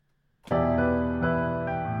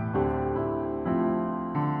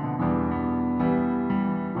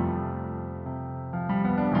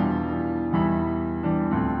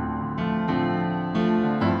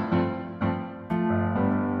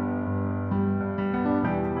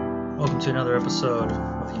Welcome to another episode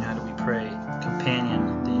of United We Pray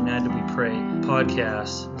Companion. The United We Pray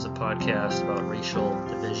podcast is a podcast about racial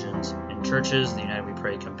divisions in churches. The United We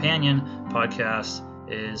Pray Companion podcast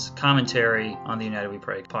is commentary on the United We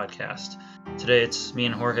Pray podcast. Today it's me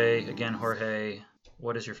and Jorge. Again, Jorge,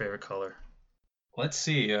 what is your favorite color? Let's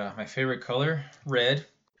see. My favorite color, red.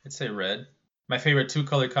 I'd say red. My favorite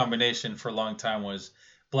two-color combination for a long time was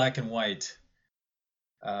black and white.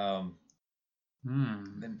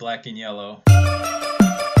 Then black and yellow.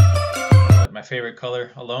 But my favorite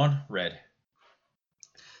color alone, red.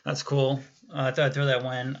 That's cool. I thought I'd throw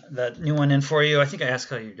that new one in for you. I think I asked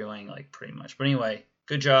how you're doing, like pretty much. But anyway,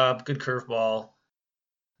 good job, good curveball.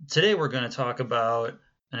 Today we're going to talk about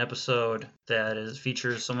an episode that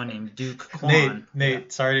features someone named Duke Kwon.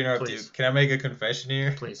 Nate, sorry to interrupt Please. you. Can I make a confession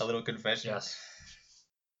here? Please. A little confession. Yes.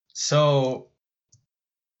 So,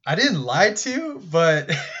 I didn't lie to you, but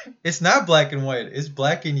it's not black and white. It's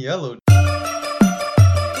black and yellow.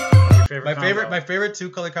 Your My favorite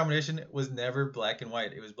two-color combination was never black and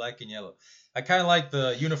white. It was black and yellow. I kind of like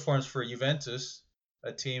the uniforms for Juventus,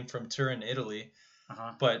 a team from Turin, Italy.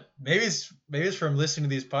 But maybe it's from listening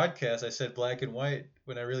to these podcasts I said black and white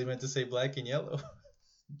when I really meant to say black and yellow.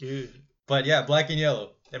 Dude. But yeah, black and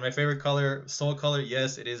yellow. And my favorite color, soul color,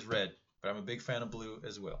 yes, it is red. But I'm a big fan of blue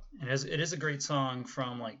as well. It is a great song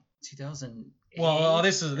from like 2008. Well,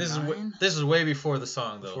 this is way before the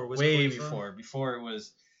song though. Way before it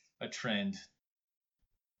was a trend.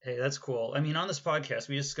 Hey, that's cool. I mean, on this podcast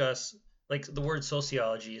we discuss, like, the word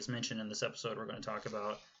sociology is mentioned in this episode we're going to talk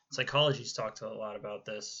about. Psychology's talked a lot about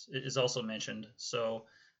this. It is also mentioned. So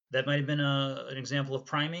that might have been an example of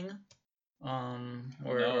priming,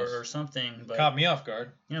 or something. But caught me off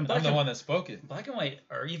guard. I'm the one that spoke it. Black and white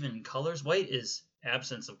are even colors. White is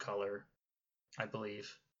absence of color, I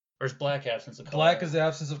believe. Or is black absence of color? Black is the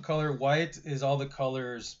absence of color. White is all the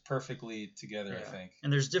colors perfectly together, Yeah. I think.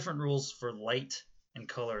 And there's different rules for light and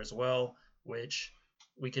color as well, which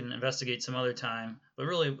we can investigate some other time. But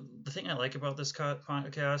really, the thing I like about this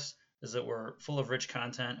podcast is that we're full of rich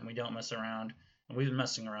content and we don't mess around. And we've been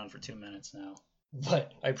messing around for 2 minutes now.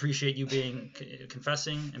 But I appreciate you being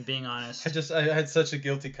confessing and being honest. I had such a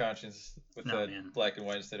guilty conscience with black and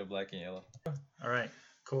white instead of black and yellow. All right,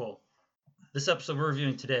 cool. This episode we're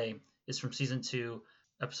reviewing today is from Season 2,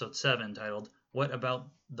 Episode 7, titled, What About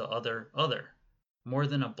the Other? More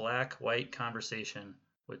Than a Black-White Conversation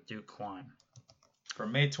with Duke Kwon.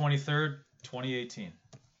 From May 23rd, 2018.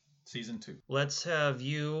 Season 2. Let's have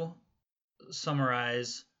you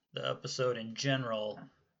summarize the episode in general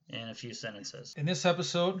in a few sentences. In this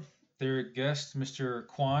episode, their guest, Mr.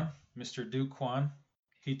 Kwon, Mr. Duke Kwon,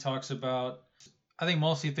 he talks about, I think,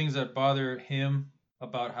 mostly things that bother him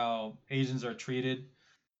about how Asians are treated,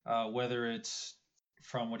 whether it's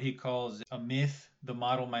from what he calls a myth, the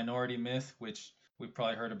model minority myth, which we've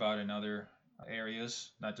probably heard about in other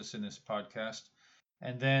areas, not just in this podcast.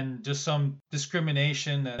 And then just some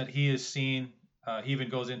discrimination that he has seen. He even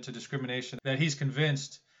goes into discrimination that he's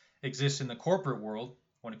convinced exists in the corporate world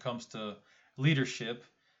when it comes to leadership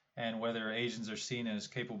and whether Asians are seen as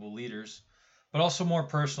capable leaders. But also more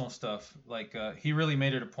personal stuff. Like he really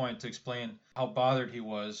made it a point to explain how bothered he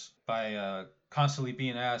was by constantly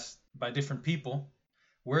being asked by different people,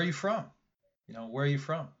 where are you from? Where are you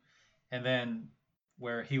from? And then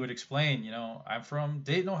where he would explain, I'm from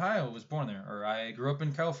Dayton, Ohio, was born there, or I grew up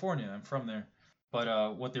in California, I'm from there.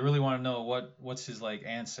 But what they really want to know, what's his like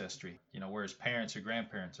ancestry, where his parents or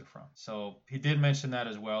grandparents are from. So he did mention that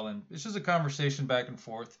as well, and it's just a conversation back and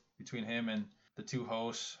forth between him and the two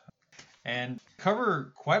hosts, and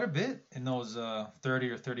cover quite a bit in those 30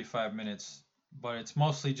 or 35 minutes. But it's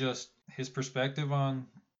mostly just his perspective on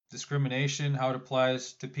discrimination, how it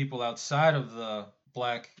applies to people outside of the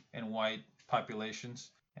black and white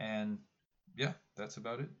populations, and yeah, that's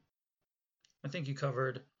about it. I think you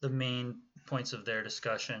covered the main points of their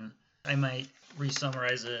discussion. I might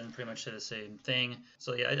re-summarize it and pretty much say the same thing.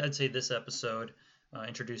 So yeah, I'd say this episode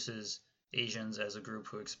introduces Asians as a group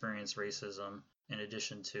who experience racism, in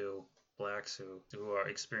addition to blacks who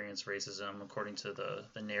experience racism according to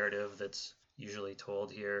the narrative that's usually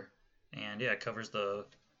told here. And yeah, it covers the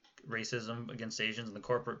racism against Asians in the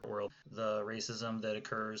corporate world, the racism that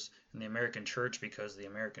occurs in the American church because the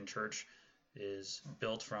American church is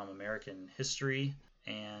built from American history,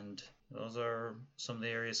 and those are some of the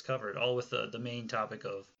areas covered, all with the main topic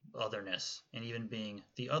of otherness and even being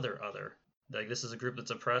the other. Like, this is a group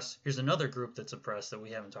that's oppressed. Here's another group that's oppressed that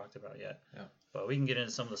we haven't talked about yet. Yeah. But we can get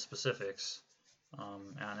into some of the specifics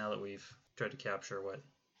now that we've tried to capture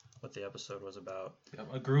what the episode was about. Yeah,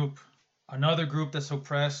 another group that's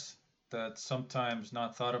oppressed, that's sometimes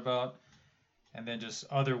not thought about, and then just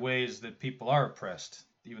other ways that people are oppressed.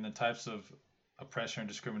 Even the types of oppression and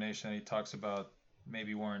discrimination that he talks about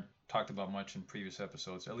maybe weren't talked about much in previous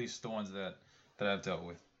episodes, at least the ones that I've dealt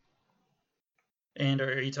with. And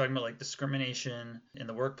are you talking about like discrimination in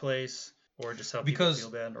the workplace, or just how people feel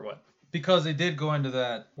bad, or what? Because they did go into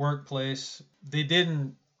that workplace. They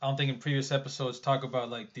didn't, I don't think in previous episodes, talk about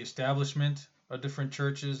like the establishment of different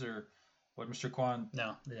churches, or what Mr. Kwan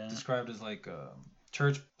described as like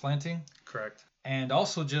church planting. Correct. And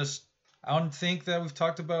also just, I don't think that we've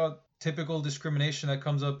talked about typical discrimination that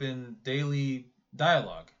comes up in daily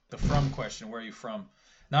dialogue. The from question, where are you from?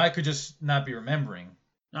 Now I could just not be remembering.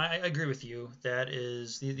 I agree with you. That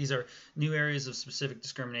is, these are new areas of specific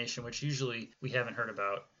discrimination, which usually we haven't heard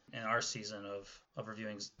about in our season of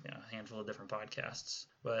reviewing a handful of different podcasts.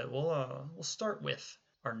 But we'll start with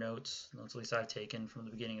our notes at least I've taken from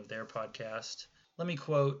the beginning of their podcast. Let me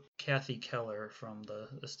quote Kathy Keller from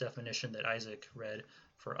this definition that Isaac read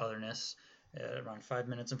for otherness. At around 5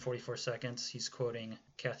 minutes and 44 seconds, he's quoting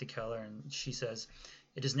Kathy Keller, and she says,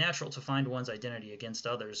 "It is natural to find one's identity against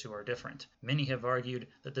others who are different. Many have argued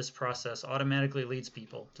that this process automatically leads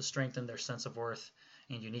people to strengthen their sense of worth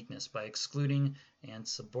and uniqueness by excluding and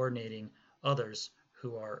subordinating others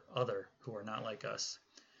who are other, who are not like us.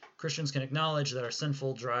 Christians can acknowledge that our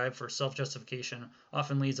sinful drive for self-justification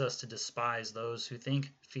often leads us to despise those who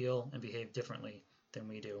think, feel, and behave differently than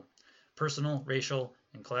we do. Personal, racial,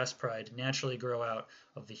 and class pride naturally grow out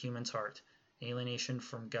of the human's heart, alienation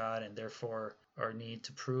from God, and therefore our need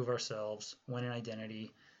to prove ourselves when an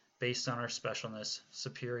identity based on our specialness,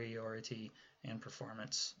 superiority, and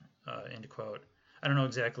performance." End quote. I don't know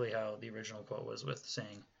exactly how the original quote was with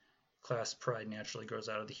saying class pride naturally grows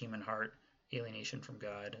out of the human heart, alienation from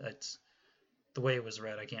God. That's the way it was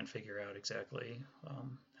read. I can't figure out exactly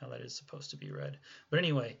how that is supposed to be read. But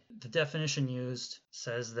anyway, the definition used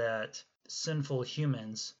says that sinful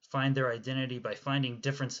humans find their identity by finding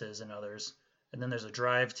differences in others, and then there's a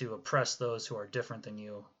drive to oppress those who are different than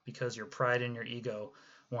you because your pride and your ego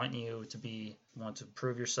want to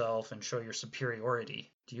prove yourself and show your superiority.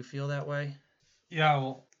 Do you feel that way? Yeah,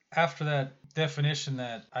 well, after that definition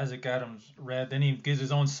that Isaac Adams read, then he gives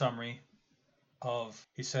his own summary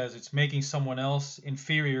he says it's making someone else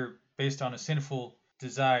inferior based on a sinful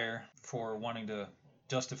desire for wanting to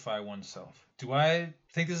justify oneself. Do I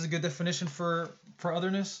think this is a good definition for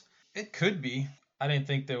otherness? It could be. I didn't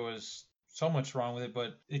think there was so much wrong with it,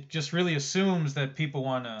 but it just really assumes that people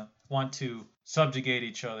want to subjugate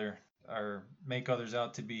each other or make others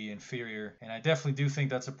out to be inferior. And I definitely do think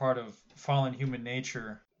that's a part of fallen human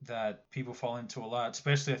nature that people fall into a lot,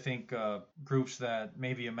 especially I think groups that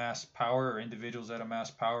maybe amass power or individuals that amass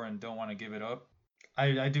power and don't want to give it up.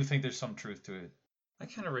 I do think there's some truth to it. I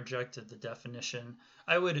kind of rejected the definition.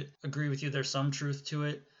 I would agree with you, there's some truth to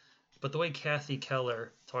it, but the way Kathy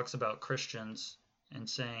Keller talks about Christians and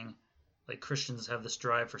saying, like, Christians have this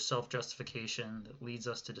drive for self-justification that leads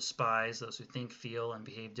us to despise those who think, feel, and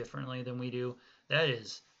behave differently than we do, that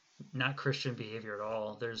is not Christian behavior at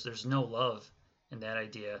all. There's no love in that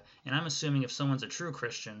idea. And I'm assuming if someone's a true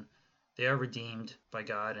Christian, they are redeemed by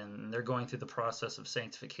God and they're going through the process of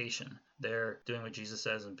sanctification. They're doing what Jesus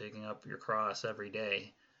says and picking up your cross every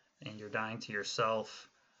day. And you're dying to yourself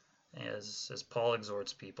as Paul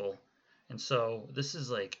exhorts people. And so this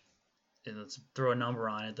is like, let's throw a number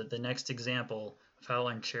on it, that the next example of how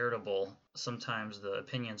uncharitable sometimes the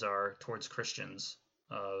opinions are towards Christians,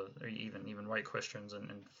 or even white Christians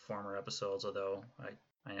in former episodes, although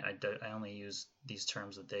I only use these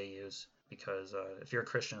terms that they use because if you're a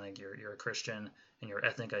Christian, like you're a Christian and your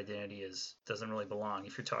ethnic identity doesn't really belong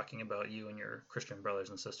if you're talking about you and your Christian brothers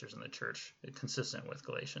and sisters in the church, consistent with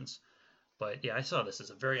Galatians. But yeah, I saw this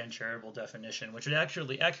as a very uncharitable definition, which would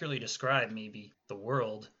actually accurately describe maybe the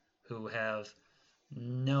world who have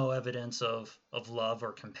no evidence of love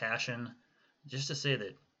or compassion. Just to say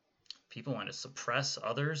that people want to suppress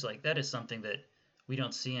others, like that is something that we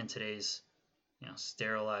don't see in today's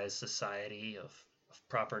sterilized society of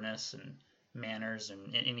properness and manners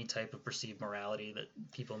and any type of perceived morality that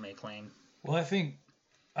people may claim. Well, I think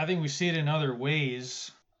we see it in other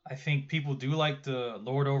ways. I think people do like to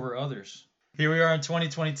lord over others. Here we are in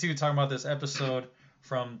 2022 talking about this episode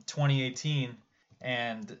from 2018,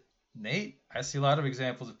 and Nate, I see a lot of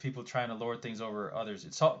examples of people trying to lord things over others.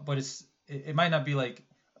 It might not be like,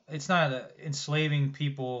 it's not enslaving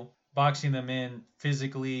people, boxing them in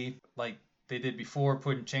physically like they did before,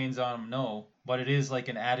 putting chains on them, no. But it is like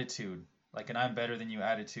an attitude, like an I'm better than you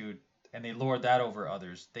attitude, and they lord that over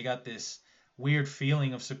others. They got this weird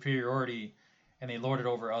feeling of superiority, and they lord it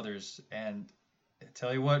over others. And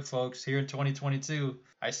Tell you what, folks, here in 2022,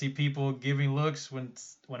 I see people giving looks when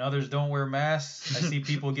others don't wear masks. I see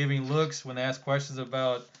people giving looks when they ask questions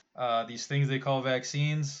about these things they call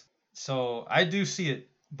vaccines. So I do see it,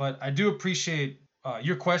 but I do appreciate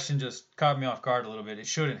your question. Just caught me off guard a little bit. It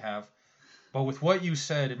shouldn't have, but with what you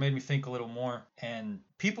said, it made me think a little more. And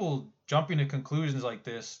people jumping to conclusions like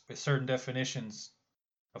this with certain definitions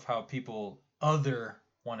of how people other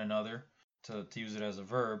one another, to use it as a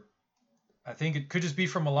verb, I think it could just be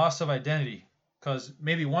from a loss of identity. Because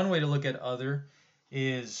maybe one way to look at other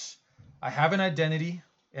is I have an identity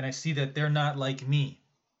and I see that they're not like me.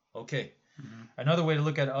 Okay. Mm-hmm. Another way to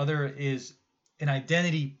look at other is an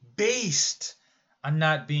identity based on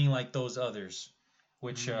not being like those others,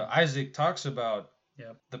 which Isaac talks about.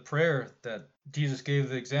 Yep. The prayer that Jesus gave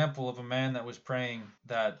the example of a man that was praying,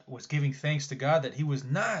 that was giving thanks to God that he was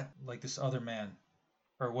not like this other man.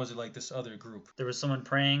 Or was it like this other group? There was someone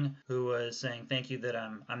praying who was saying, "Thank you that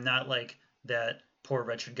I'm not like that poor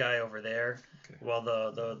wretched guy over there." Okay. While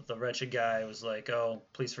the wretched guy was like, "Oh,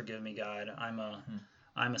 please forgive me, God. I'm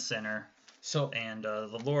a sinner." So and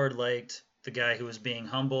the Lord liked the guy who was being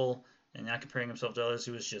humble and not comparing himself to others,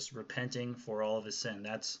 who was just repenting for all of his sin.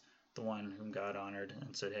 That's the one whom God honored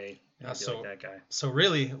and said, "Hey, be like that guy." So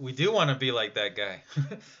really, we do want to be like that guy.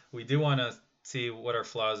 We do want to see what our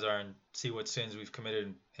flaws are and see what sins we've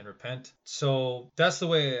committed and repent. So that's the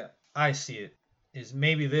way I see it, is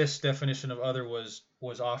maybe this definition of other was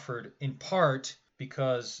offered in part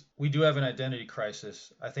because we do have an identity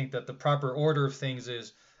crisis. I think that the proper order of things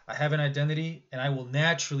is I have an identity and I will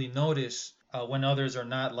naturally notice when others are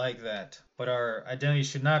not like that. But our identity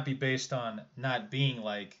should not be based on not being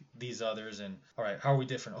like these others and, all right, how are we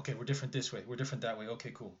different? Okay, we're different this way. We're different that way.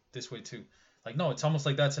 Okay, cool. This way too. Like, no, it's almost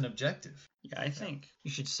like that's an objective. Yeah, I think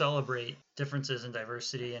you should celebrate differences and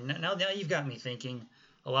diversity. And now you've got me thinking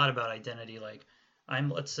a lot about identity. Like,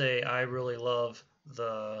 let's say I really love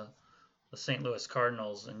the St. Louis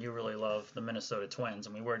Cardinals, and you really love the Minnesota Twins,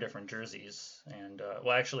 and we wear different jerseys. And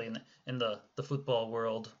well, actually, in the football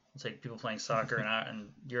world, it's like people playing soccer in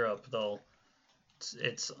Europe,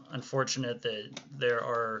 it's unfortunate that there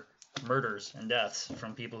are murders and deaths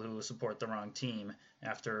from people who support the wrong team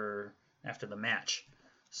after the match.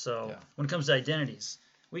 So when it comes to identities,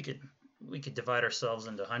 we could divide ourselves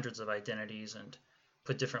into hundreds of identities and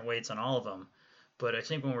put different weights on all of them. But I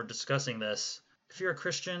think when we're discussing this, if you're a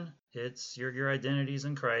Christian, it's your identity's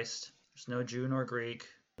in Christ. There's no Jew nor Greek.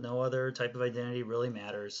 No other type of identity really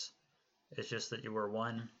matters. It's just that you were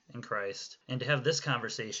one in Christ. And to have this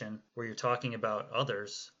conversation where you're talking about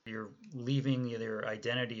others, you're leaving your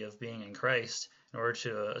identity of being in Christ in order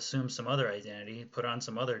to assume some other identity, put on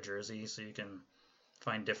some other jersey so you can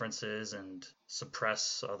find differences and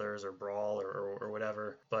suppress others or brawl or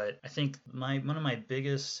whatever. But I think one of my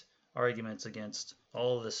biggest arguments against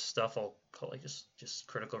all of this stuff I'll call like just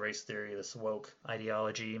critical race theory, this woke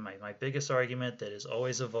ideology, my biggest argument that is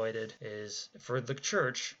always avoided is for the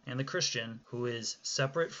church and the Christian who is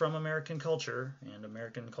separate from American culture and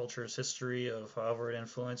American culture's history of however it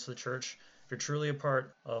influenced the church. If you're truly a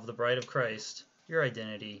part of the bride of Christ, your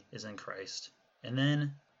identity is in Christ. And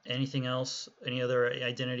then anything else, any other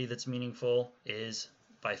identity that's meaningful is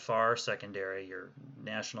by far secondary. Your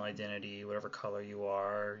national identity, whatever color you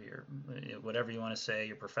are, your whatever you want to say,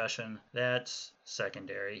 your profession, that's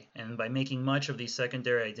secondary. And by making much of these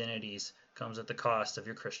secondary identities comes at the cost of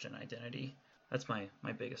your Christian identity. That's my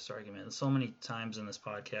biggest argument. And so many times in this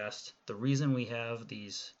podcast, the reason we have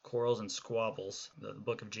these quarrels and squabbles, the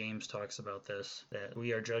book of James talks about this, that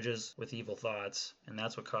we are judges with evil thoughts, and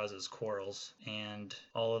that's what causes quarrels. And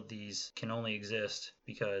all of these can only exist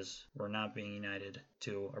because we're not being united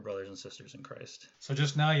to our brothers and sisters in Christ. So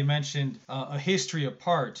just now you mentioned a history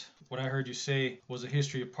apart. What I heard you say was a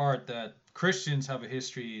history apart, that Christians have a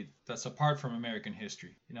history that's apart from American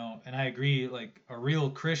history, and I agree. Like a real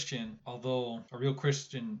Christian, although a real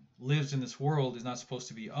Christian lives in this world, is not supposed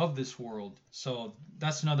to be of this world. So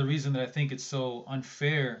that's another reason that I think it's so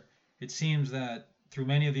unfair. It seems that through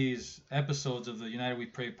many of these episodes of the United We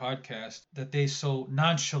Pray podcast, that they so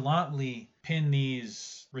nonchalantly pin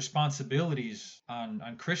these responsibilities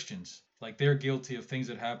on Christians, like they're guilty of things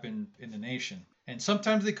that happen in the nation. And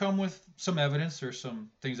sometimes they come with some evidence or some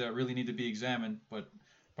things that really need to be examined, but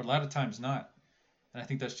a lot of times not. And I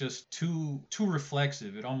think that's just too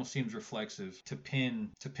reflexive. It almost seems reflexive to pin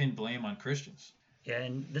blame on Christians. Yeah,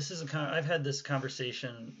 and this is I've had this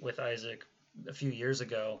conversation with Isaac a few years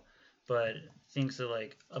ago, but thinks that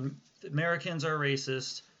like Americans are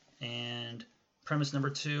racist, and premise number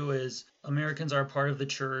 2 is Americans are part of the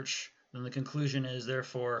church. Then the conclusion is,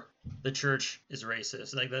 therefore, the church is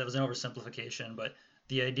racist. Like, that was an oversimplification, but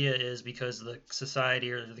the idea is because the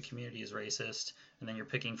society or the community is racist, and then you're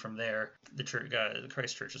picking from there, the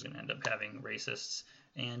Christ Church is going to end up having racists.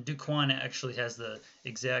 And Duke Kwon actually has the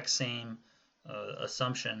exact same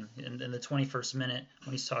assumption in the 21st minute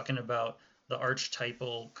when he's talking about the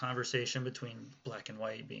archetypal conversation between black and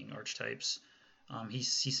white being archetypes. He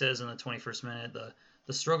says in the 21st minute,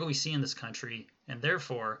 the struggle we see in this country, and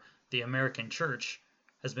therefore the American church,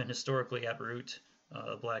 has been historically at root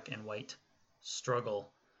black and white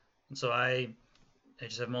struggle. And so I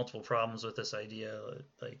just have multiple problems with this idea.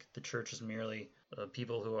 Like the church is merely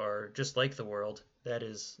people who are just like the world. That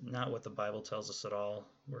is not what the Bible tells us at all.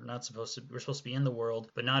 We're supposed to be in the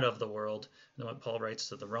world, but not of the world. And what Paul writes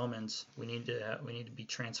to the Romans, we need to be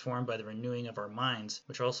transformed by the renewing of our minds,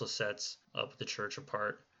 which also sets up the church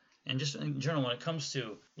apart. And just in general, when it comes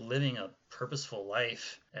to living a purposeful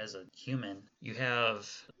life as a human, you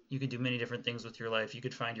can do many different things with your life. You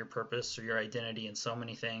could find your purpose or your identity in so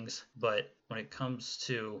many things. But when it comes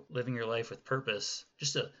to living your life with purpose,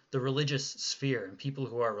 just the religious sphere and people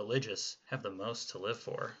who are religious have the most to live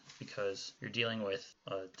for, because you're dealing with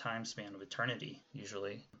a time span of eternity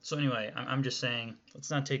usually. So anyway, I'm just saying,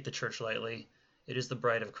 let's not take the church lightly. It is the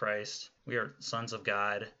bride of Christ. We are sons of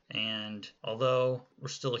God. And although we're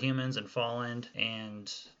still humans and fallen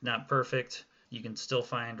and not perfect, you can still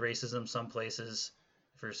find racism some places.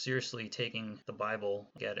 If we're seriously taking the Bible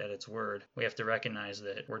at its word, we have to recognize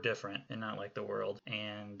that we're different and not like the world.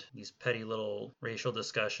 And these petty little racial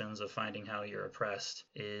discussions of finding how you're oppressed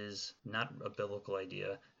is not a biblical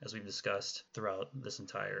idea, as we've discussed throughout this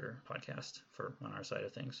entire podcast on our side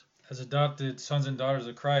of things. As adopted sons and daughters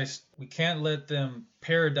of Christ, we can't let them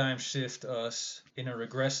paradigm shift us in a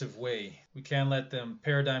regressive way. We can't let them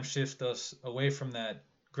paradigm shift us away from that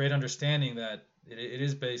great understanding that it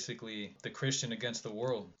is basically the Christian against the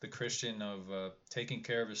world, the Christian of taking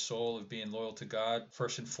care of his soul, of being loyal to God,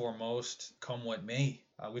 first and foremost, come what may.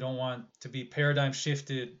 We don't want to be paradigm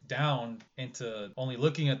shifted down into only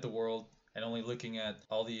looking at the world and only looking at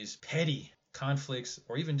all these petty conflicts,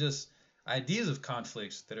 or even just ideas of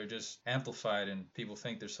conflicts that are just amplified and people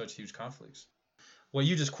think there's such huge conflicts. What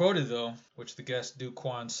you just quoted, though, which the guest Duke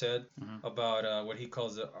Kwon said about what he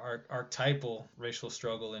calls the archetypal racial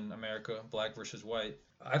struggle in America, black versus white,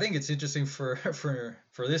 I think it's interesting for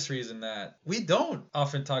this reason, that we don't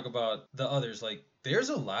often talk about the others. Like, there's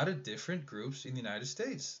a lot of different groups in the United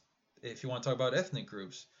States, if you want to talk about ethnic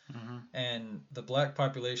groups. And the black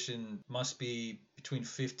population must be between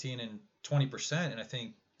 15 and 20%, and I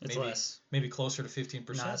think it's less. Maybe closer to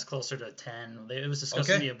 15%. No, it's closer to 10. It was discussed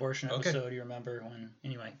in the abortion episode. You remember when?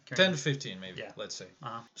 Anyway. 10 to 15, maybe, let's say.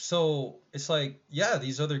 So it's like, yeah,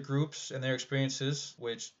 these other groups and their experiences,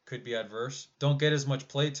 which could be adverse, don't get as much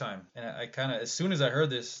playtime. And I kind of, as soon as I heard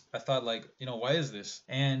this, I thought, like, why is this?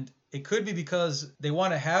 And it could be because they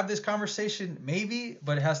want to have this conversation, maybe,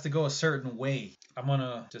 but it has to go a certain way. I'm going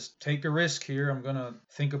to just take a risk here. I'm going to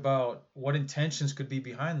think about what intentions could be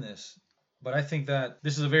behind this. But I think that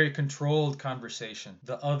this is a very controlled conversation.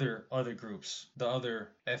 The other groups, the other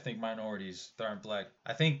ethnic minorities that aren't black,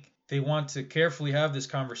 I think they want to carefully have this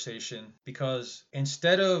conversation, because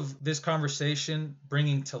instead of this conversation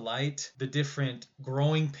bringing to light the different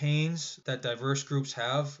growing pains that diverse groups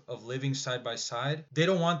have of living side by side, they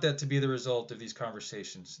don't want that to be the result of these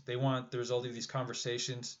conversations. They want the result of these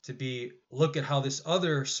conversations to be, look at how this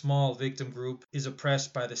other small victim group is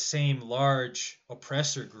oppressed by the same large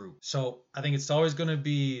oppressor group. So I think it's always going to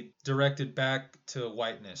be directed back to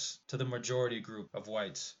whiteness, to the majority group of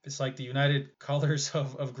whites. It's like the united colors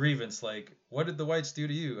of grievance. Like, what did the whites do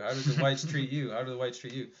to you? How did the whites treat you? How do the whites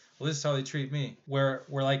treat you? Well, this is how they treat me. Where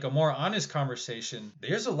like a more honest conversation,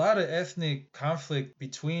 there's a lot of ethnic conflict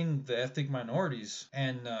between the ethnic minorities.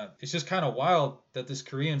 And it's just kind of wild that this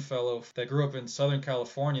Korean fellow that grew up in Southern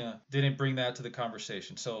California didn't bring that to the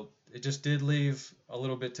conversation. So it just did leave a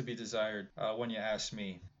little bit to be desired when you ask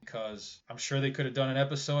me. Because I'm sure they could have done an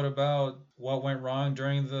episode about what went wrong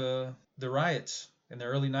during the riots in the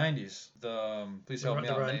early 90s. Please help me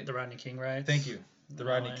out. The Rodney King riots. Thank you. The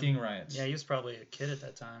Rodney King riots. Yeah, he was probably a kid at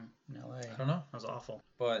that time in LA. I don't know. That was awful.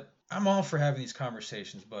 But I'm all for having these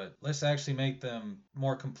conversations, but let's actually make them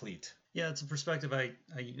more complete. Yeah, it's a perspective I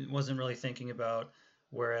wasn't really thinking about.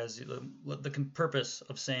 Whereas the purpose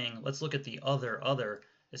of saying, let's look at the other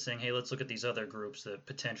is saying, hey, let's look at these other groups that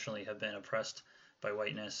potentially have been oppressed by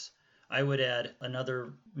whiteness. I would add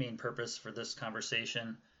another main purpose for this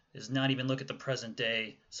conversation is not even look at the present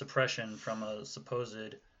day suppression from a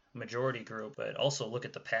supposed majority group, but also look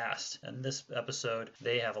at the past. In this episode,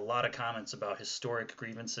 they have a lot of comments about historic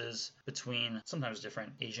grievances between sometimes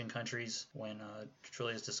different Asian countries when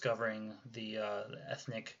Trulia is discovering the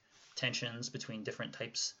ethnic tensions between different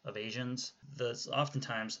types of Asians.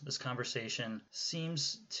 Oftentimes, this conversation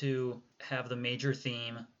seems to have the major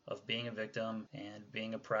theme of being a victim and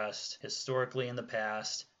being oppressed historically in the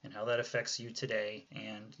past, and how that affects you today,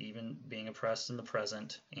 and even being oppressed in the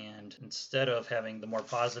present. And instead of having the more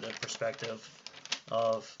positive perspective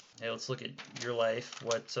of, hey, let's look at your life.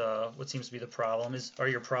 What seems to be the problem? Are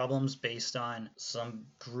your problems based on some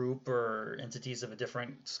group or entities of a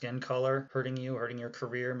different skin color hurting you, hurting your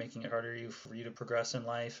career, making it harder for you to progress in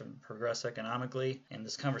life and progress economically? And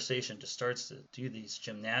this conversation just starts to do these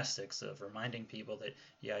gymnastics of reminding people that,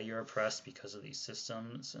 yeah, you're oppressed because of these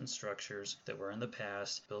systems and structures that were in the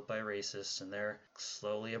past built by racists, and they're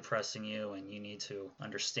slowly oppressing you, and you need to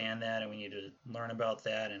understand that, and we need to learn about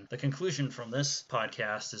that. And the conclusion from this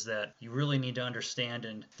podcast is that you really need to understand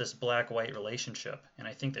in this black-white relationship. And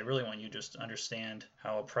I think they really want you just to understand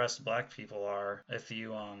how oppressed black people are. If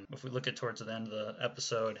we look at towards the end of the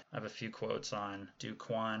episode, I have a few quotes on Duke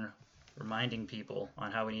Kwon reminding people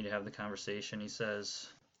on how we need to have the conversation. He says,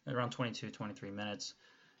 around 23 minutes,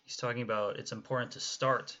 he's talking about it's important to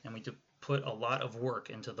start, and we do put a lot of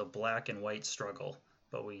work into the black and white struggle,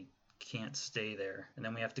 but we can't stay there. And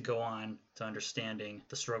then we have to go on to understanding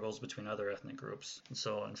the struggles between other ethnic groups. And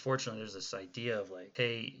so unfortunately, there's this idea of like,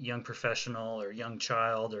 hey, young professional or young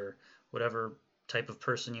child or whatever type of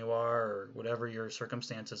person you are or whatever your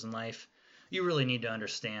circumstances in life, you really need to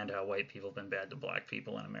understand how white people have been bad to black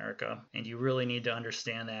people in America. And you really need to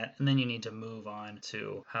understand that. And then you need to move on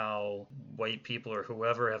to how white people or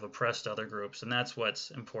whoever have oppressed other groups. And that's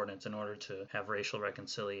what's important in order to have racial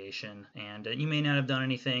reconciliation. And you may not have done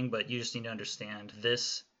anything, but you just need to understand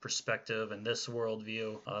this perspective and this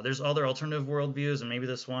worldview. There's other alternative worldviews, and maybe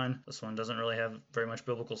this one doesn't really have very much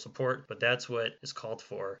biblical support, but that's what is called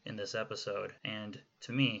for in this episode. And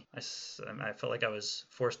to me, I felt like I was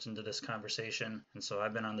forced into this conversation, and so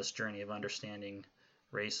I've been on this journey of understanding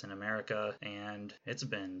race in America, and it's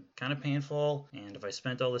been kind of painful. And if I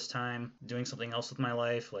spent all this time doing something else with my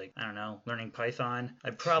life, like, I don't know, learning Python,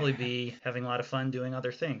 I'd probably be having a lot of fun doing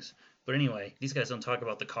other things. But anyway, these guys don't talk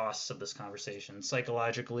about the costs of this conversation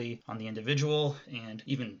psychologically on the individual, and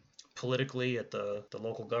even politically at the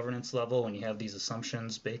local governance level, when you have these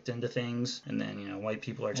assumptions baked into things. And then, white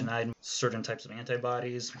people are denied certain types of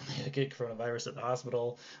antibodies when they get coronavirus at the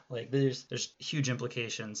hospital. Like, there's huge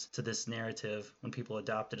implications to this narrative when people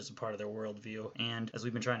adopt it as a part of their worldview. And as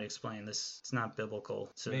we've been trying to explain, it's not biblical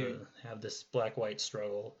to have this black-white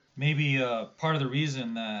struggle. Maybe part of the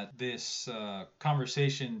reason that this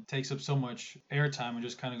conversation takes up so much airtime and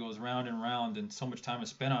just kind of goes round and round and so much time is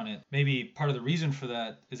spent on it, maybe part of the reason for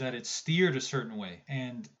that is that it's steered a certain way.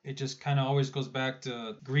 And it just kind of always goes back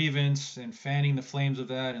to grievance and fanning the flames of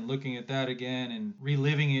that and looking at that again and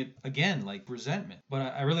reliving it again, like resentment. But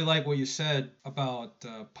I really like what you said about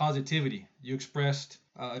positivity. You expressed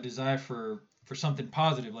a desire for something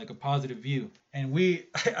positive, like a positive view. And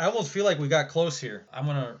I almost feel like we got close here. I'm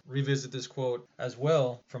going to revisit this quote as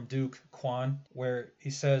well from Duke Kwon, where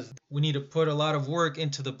he says, we need to put a lot of work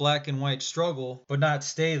into the black and white struggle, but not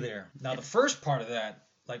stay there. Now, the first part of that,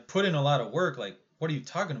 like put in a lot of work, like what are you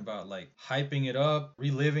talking about? Like hyping it up,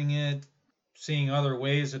 reliving it, seeing other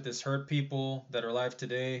ways that this hurt people that are alive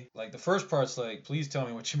today. Like the first part's like, please tell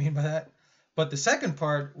me what you mean by that. But the second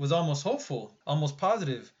part was almost hopeful, almost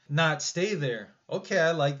positive. Not stay there. Okay,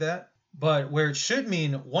 I like that. But where it should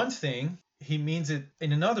mean one thing, he means it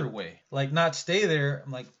in another way. Like not stay there.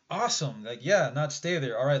 I'm like, awesome. Like, yeah, not stay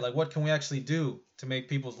there. All right, like what can we actually do to make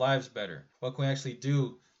people's lives better? What can we actually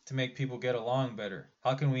do to make people get along better?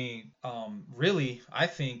 How can we really, I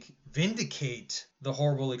think, vindicate the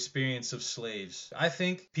horrible experience of slaves? I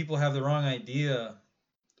think people have the wrong idea.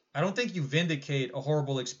 I don't think you vindicate a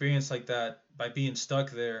horrible experience like that by being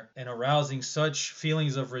stuck there and arousing such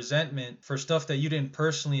feelings of resentment for stuff that you didn't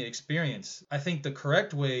personally experience. I think the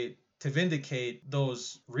correct way to vindicate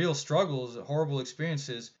those real struggles, horrible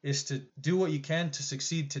experiences, is to do what you can to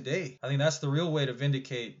succeed today. I think that's the real way to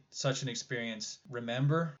vindicate such an experience.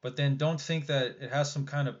 Remember, but then don't think that it has some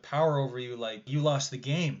kind of power over you, like you lost the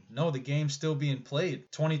game. No, the game's still being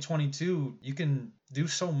played. 2022, you can do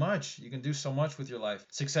so much. You can do so much with your life.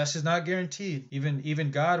 Success is not guaranteed. Even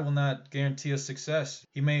God will not guarantee us success.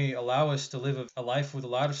 He may allow us to live a life with a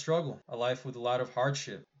lot of struggle, a life with a lot of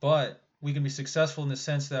hardship. But we can be successful in the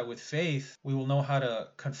sense that with faith, we will know how to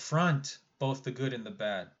confront both the good and the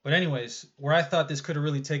bad. But anyways, where I thought this could have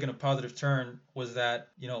really taken a positive turn was that,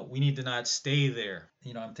 we need to not stay there.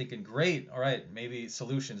 I'm thinking, great, all right, maybe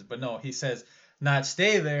solutions. But no, he says, not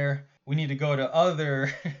stay there. we need to go to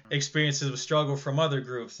other experiences of struggle from other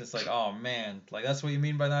groups. It's like, oh man, like that's what you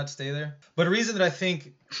mean by not stay there. But a reason that I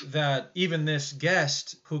think that even this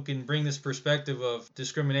guest who can bring this perspective of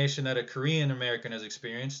discrimination that a Korean American has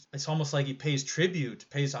experienced, it's almost like he pays tribute,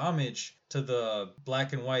 pays homage to the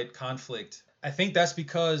black and white conflict. I think that's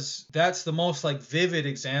because that's the most like vivid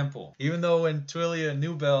example. Even though in Twilio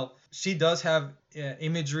Newbell, she does have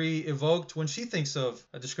imagery evoked when she thinks of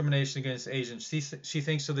a discrimination against Asians. She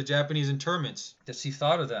thinks of the Japanese internments, that she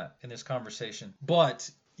thought of that in this conversation. But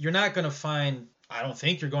you're not going to find, I don't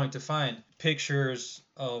think you're going to find pictures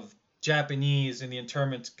of Japanese in the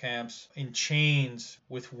internment camps in chains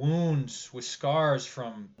with wounds, with scars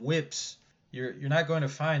from whips. You're not going to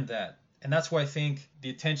find that. And that's why I think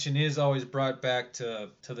the attention is always brought back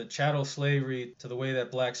to the chattel slavery, to the way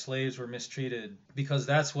that black slaves were mistreated, because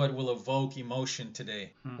that's what will evoke emotion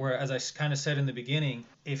today. Where, as I kind of said in the beginning,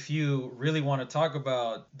 if you really want to talk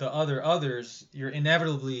about the others, you're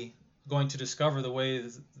inevitably going to discover the way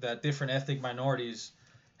that different ethnic minorities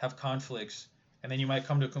have conflicts. And then you might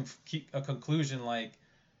come to a conclusion like,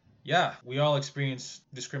 yeah, we all experience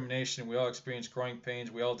discrimination. We all experience growing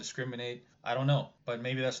pains. We all discriminate. I don't know. But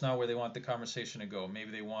maybe that's not where they want the conversation to go.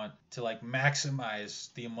 Maybe they want to like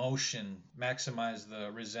maximize the emotion, maximize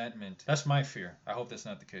the resentment. That's my fear. I hope that's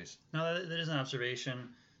not the case. No, that is an observation.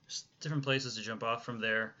 There's different places to jump off from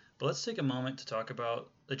there. But let's take a moment to talk about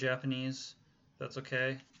the Japanese. That's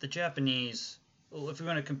okay. The Japanese, well, if we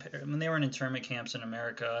want to compare, when they were in internment camps in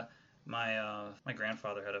America, my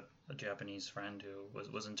grandfather had a Japanese friend who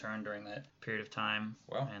was interned during that period of time.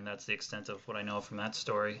 Wow. And that's the extent of what I know from that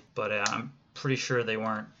story. But I'm pretty sure they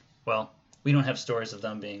weren't, well, we don't have stories of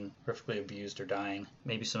them being horrifically abused or dying.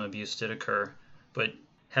 Maybe some abuse did occur. But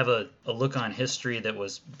have a look on history that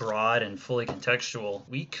was broad and fully contextual.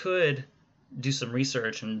 We could do some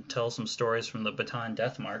research and tell some stories from the Bataan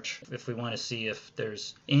Death March if we want to see if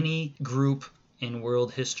there's any group in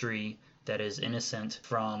world history that is innocent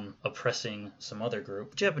from oppressing some other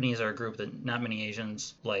group. Japanese are a group that not many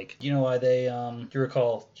Asians like. You know why they, do you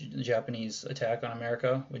recall the Japanese attack on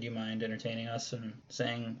America? Would you mind entertaining us and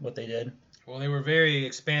saying what they did? Well, they were very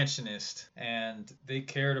expansionist, and they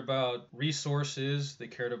cared about resources, they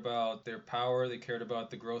cared about their power, they cared about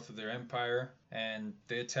the growth of their empire, and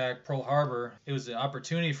they attacked Pearl Harbor. It was an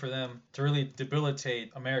opportunity for them to really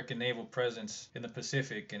debilitate American naval presence in the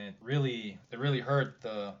Pacific, and it really hurt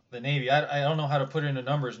the Navy. I don't know how to put it into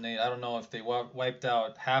numbers, Nate. I don't know if they wiped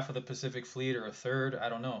out half of the Pacific Fleet or a third. I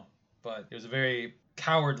don't know. But it was a very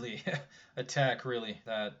cowardly attack, really,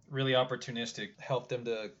 that really opportunistic, helped them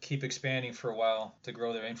to keep expanding for a while to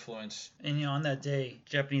grow their influence. And on that day,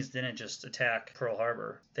 Japanese didn't just attack Pearl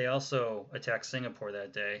Harbor. They also attacked Singapore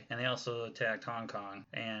that day, and they also attacked Hong Kong,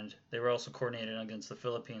 and they were also coordinated against the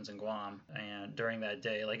Philippines and Guam. And during that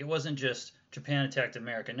day, like, it wasn't just Japan attacked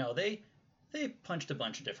America. No, they punched a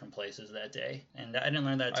bunch of different places that day, and I didn't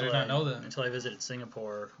learn that until I visited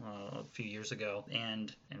Singapore a few years ago.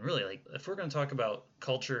 And really, like, if we're going to talk about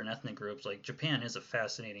culture and ethnic groups, like, Japan is a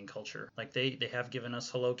fascinating culture. Like, they have given us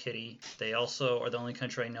Hello Kitty. They also are the only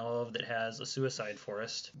country I know of that has a suicide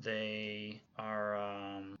forest. They are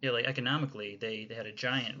like, economically, they had a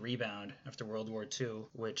giant rebound after World War II,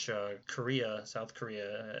 which South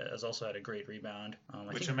Korea has also had a great rebound.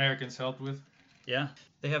 Which Americans helped with. Yeah,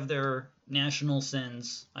 they have their national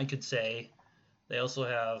sins, I could say. They also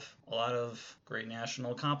have a lot of great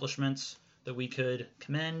national accomplishments that we could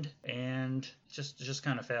commend, and just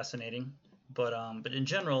kind of fascinating. But in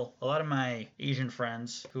general, a lot of my Asian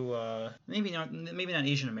friends who maybe not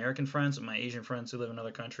Asian American friends, but my Asian friends who live in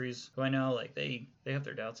other countries who I know, like, they have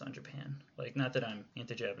their doubts on Japan. Like, not that I'm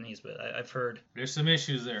anti-Japanese, but I've heard there's some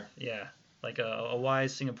issues there. Yeah, like a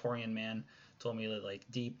wise Singaporean man told me that, like,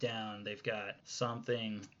 deep down they've got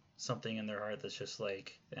something in their heart that's just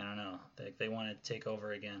like, I don't know, they want to take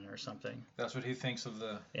over again or something. That's what he thinks of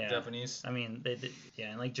the Japanese. I mean,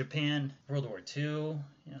 and like Japan, World War II,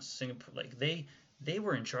 Singapore, like they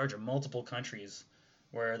were in charge of multiple countries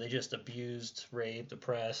where they just abused, raped,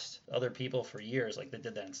 oppressed other people for years. Like, they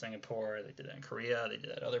did that in Singapore, they did that in Korea, they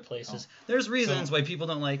did that other places. There's reasons why people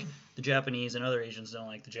don't like the Japanese and other Asians don't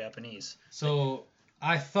like the Japanese. So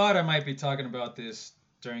I thought I might be talking about this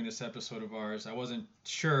during this episode of ours. I wasn't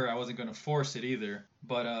sure. I wasn't going to force it either.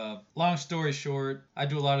 But long story short, I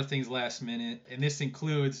do a lot of things last minute, and this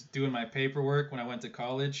includes doing my paperwork when I went to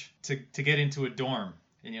college to get into a dorm.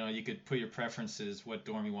 And, you could put your preferences, what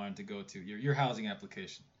dorm you wanted to go to, your housing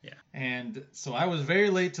application. Yeah. And so I was very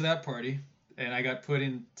late to that party, and I got put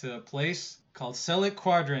into a place called Selleck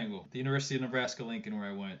Quadrangle, the University of Nebraska-Lincoln, where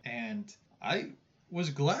I went. And I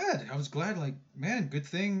was glad, like, man, good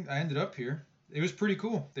thing I ended up here. it was pretty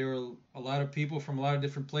cool. There were a lot of people from a lot of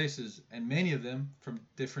different places, and many of them from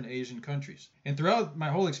different Asian countries. And throughout my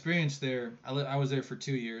whole experience there, I was there for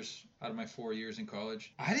 2 years out of my 4 years in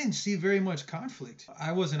college. I didn't see very much conflict.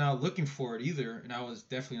 I wasn't out looking for it either, and I was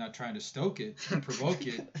definitely not trying to stoke it and provoke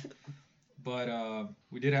it. But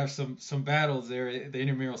we did have some battles there, the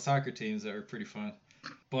intramural soccer teams that were pretty fun.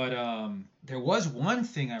 But there was one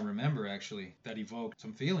thing I remember actually that evoked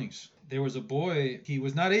some feelings. There was a boy, he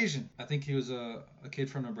was not Asian. I think he was a kid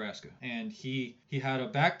from Nebraska. And he had a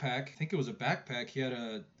backpack. I think it was a backpack. He had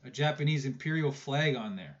a Japanese imperial flag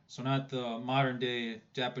on there. So not the modern day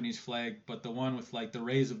Japanese flag, but the one with like the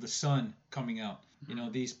rays of the sun coming out. You know,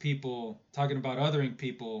 these people talking about othering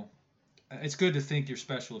people. It's good to think you're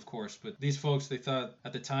special, of course. But these folks, they thought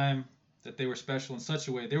at the time that they were special in such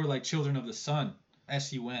a way. They were like children of the sun.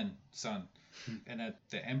 S-U-N, son. And that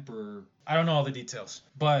the emperor, I don't know all the details,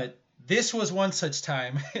 but this was one such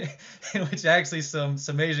time in which actually some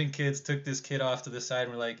Asian kids took this kid off to the side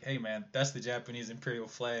and were like, hey man, that's the Japanese imperial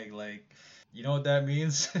flag, like, you know what that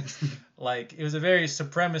means? Like, it was a very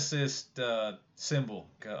supremacist symbol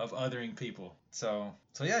of othering people. So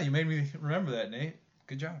yeah, you made me remember that, Nate.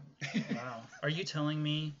 Good job. Wow. Are you telling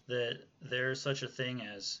me that there's such a thing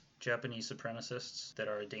as Japanese supremacists that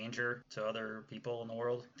are a danger to other people in the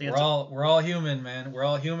world? We're all human, man. We're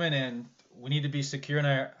all human, and we need to be secure in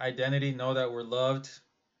our identity. Know that we're loved.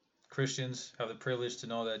 Christians have the privilege to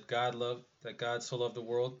know that God so loved the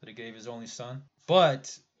world that He gave His only Son.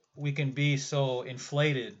 But we can be so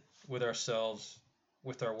inflated with ourselves,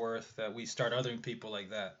 with our worth, that we start othering people like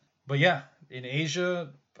that. But yeah, in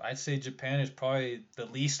Asia, I'd say Japan is probably the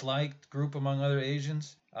least liked group among other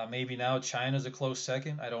Asians. Maybe now China's a close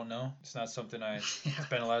second. I don't know. It's not something I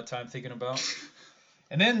spend a lot of time thinking about.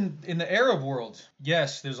 And then in the Arab world,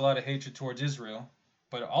 yes, there's a lot of hatred towards Israel,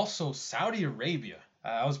 but also Saudi Arabia.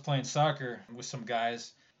 I was playing soccer with some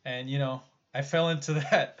guys, and I fell into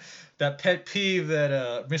that pet peeve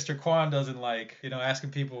that Mr. Kwan doesn't like.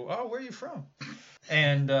 Asking people, "Oh, where are you from?"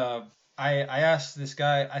 And I asked this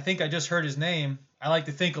guy. I think I just heard his name. I like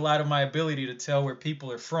to think a lot of my ability to tell where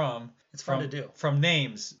people are from. It's fun to do. From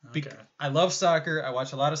names. Okay. I love soccer. I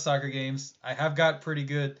watch a lot of soccer games. I have got pretty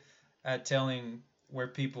good at telling where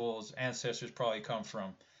people's ancestors probably come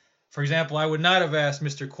from. For example, I would not have asked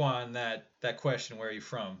Mr. Kwan that question, where are you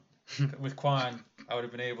from? With Kwan, I would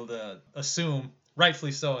have been able to assume,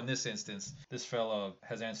 rightfully so in this instance, this fellow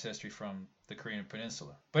has ancestry from the Korean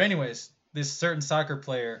Peninsula. But anyways, this certain soccer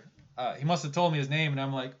player, he must have told me his name, and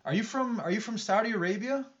I'm like, are you from Saudi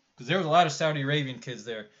Arabia? Because there was a lot of Saudi Arabian kids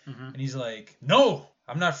there. Mm-hmm. And he's like, no,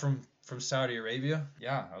 I'm not from Saudi Arabia.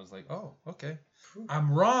 Yeah, I was like, oh, okay.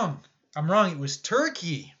 I'm wrong. It was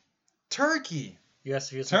Turkey. You asked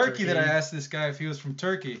if he was from Turkey. That I asked this guy if he was from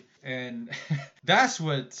Turkey. And that's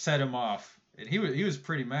what set him off. And he was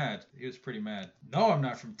pretty mad. No, I'm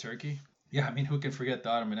not from Turkey. Yeah, I mean, who can forget the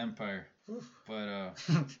Ottoman Empire? But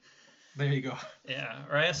there you go. Yeah,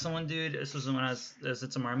 or I asked someone, dude, this was when I was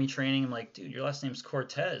at some army training. I'm like, dude, your last name's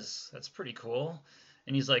Cortez. That's pretty cool.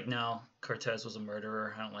 And he's like, no, Cortez was a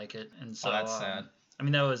murderer. I don't like it. And so that's sad. I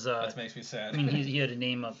mean, that was that makes me sad. I mean, he had a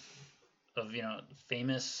name of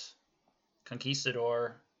famous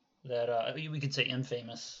conquistador that we could say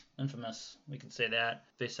infamous. We could say that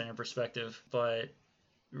based on your perspective. But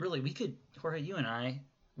really, Jorge, you and I,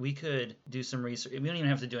 we could do some research. We don't even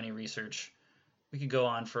have to do any research. We could go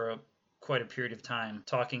on for quite a period of time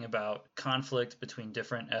talking about conflict between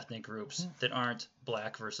different ethnic groups that aren't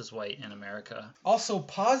black versus white in America. Also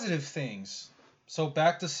positive things. So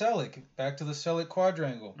back to the Selig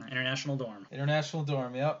Quadrangle. International dorm,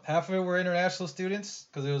 yep. Half of it were international students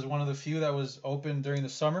because it was one of the few that was open during the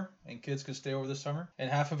summer and kids could stay over the summer.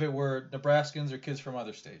 And half of it were Nebraskans or kids from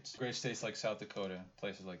other states. Great states like South Dakota,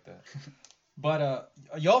 places like that. But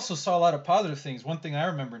you also saw a lot of positive things. One thing I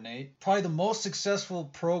remember, Nate, probably the most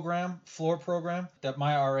successful floor program that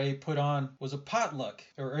my RA put on was a potluck.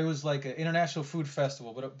 Or it was like an international food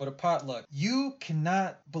festival, but a potluck. You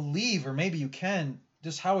cannot believe, or maybe you can,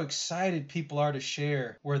 just how excited people are to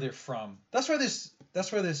share where they're from. That's why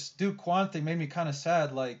this Duke Kwan thing made me kind of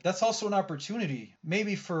sad. Like, that's also an opportunity.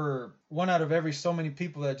 Maybe for one out of every so many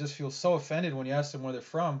people that just feel so offended when you ask them where they're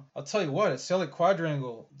from. I'll tell you what, at Selig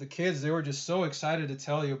Quadrangle, the kids, they were just so excited to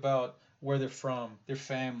tell you about where they're from, their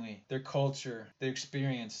family, their culture, their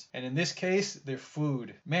experience, and in this case, their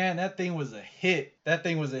food. Man, that thing was a hit. That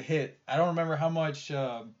thing was a hit. I don't remember how much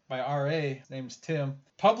my RA, his name's Tim,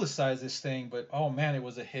 publicized this thing, but oh man, it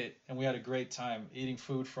was a hit, and we had a great time eating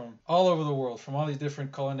food from all over the world, from all these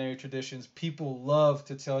different culinary traditions. People love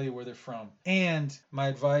to tell you where they're from. And my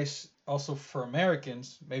advice also for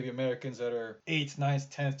Americans, maybe Americans that are 8th,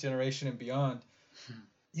 9th, 10th generation and beyond,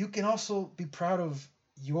 you can also be proud of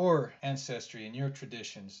your ancestry and your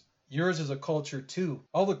traditions. Yours is a culture too.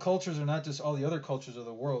 All the cultures are not just all the other cultures of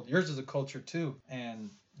the world. Yours is a culture too. And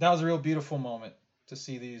that was a real beautiful moment to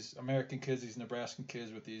see these American kids, these Nebraskan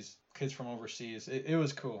kids with these kids from overseas. It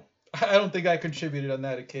was cool. I don't think I contributed on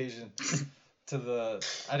that occasion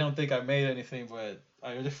I don't think I made anything, but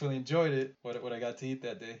I definitely enjoyed it, what I got to eat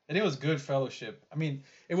that day. And it was good fellowship. I mean,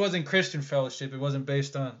 it wasn't Christian fellowship. It wasn't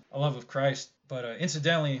based on a love of Christ. But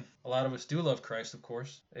incidentally, a lot of us do love Christ, of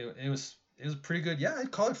course. It was pretty good. Yeah, I'd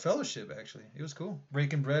call it fellowship, actually. It was cool.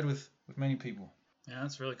 Breaking bread with many people. Yeah,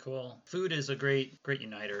 that's really cool. Food is a great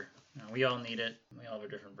uniter. You know, we all need it. We all have our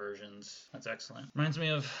different versions. That's excellent. Reminds me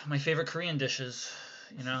of my favorite Korean dishes.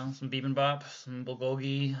 You know, some bibimbap, some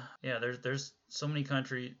bulgogi. Yeah, there's so many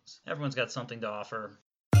countries. Everyone's got something to offer.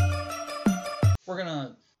 We're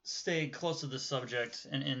gonna stay close to this subject,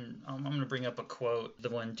 and I'm going to bring up a quote. The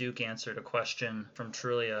one Duke answered a question from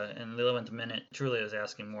Trulia in the 11th minute. Trulia is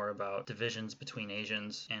asking more about divisions between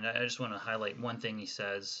Asians, and I just want to highlight one thing he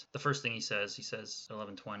says. The first thing he says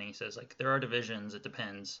 11:20, he says, like, there are divisions, it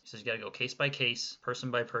depends. He says you got to go case by case, person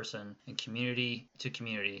by person, and community to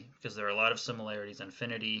community, because there are a lot of similarities and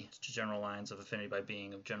affinity to general lines of affinity by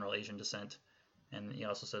being of general Asian descent. And he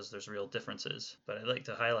also says there's real differences. But I'd like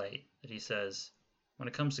to highlight that he says, when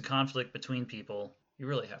it comes to conflict between people, you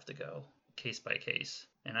really have to go case by case.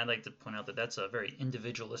 And I'd like to point out that that's a very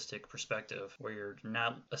individualistic perspective where you're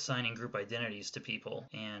not assigning group identities to people.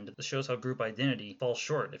 And this shows how group identity falls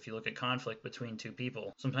short if you look at conflict between two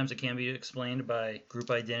people. Sometimes it can be explained by group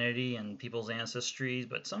identity and people's ancestry,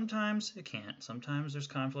 but sometimes it can't. Sometimes there's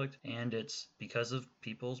conflict and it's because of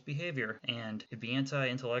people's behavior. And it'd be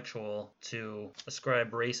anti-intellectual to ascribe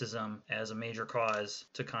racism as a major cause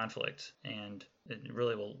to conflict. And it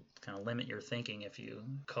really will kind of limit your thinking if you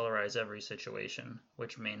colorize every situation,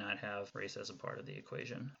 which may not have race as a part of the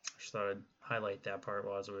equation. I just thought I'd highlight that part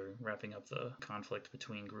while as we're wrapping up the conflict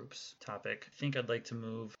between groups topic. I think I'd like to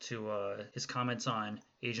move to his comments on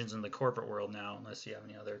Asians in the corporate world now, unless you have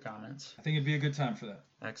any other comments. I think it'd be a good time for that.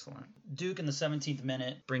 Excellent. Duke in the 17th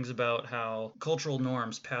minute brings about how cultural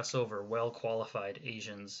norms pass over well-qualified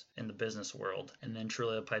Asians in the business world. And then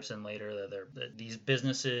Trulia pipes in later that these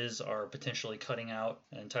businesses are potentially cutting out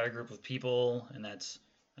an entire group of people, and that's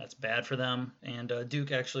bad for them. And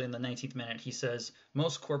Duke actually in the 19th minute, he says,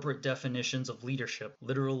 most corporate definitions of leadership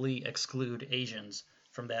literally exclude Asians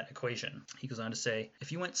from that equation. He goes on to say,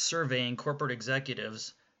 if you went surveying corporate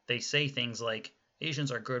executives, they say things like,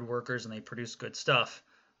 Asians are good workers and they produce good stuff,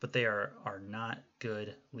 but they are not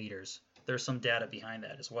good leaders. There's some data behind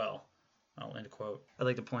that as well. I'll end a quote. I'd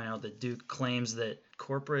like to point out that Duke claims that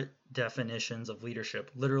corporate definitions of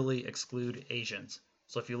leadership literally exclude Asians.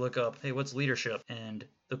 So if you look up, hey, what's leadership? And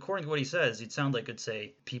according to what he says, you'd sound like it'd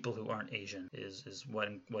say people who aren't Asian is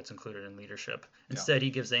what's included in leadership. Instead, he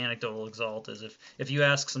gives the anecdotal exalt as if you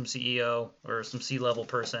ask some CEO or some C-level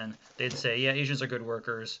person, they'd say, yeah, Asians are good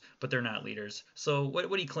workers, but they're not leaders. So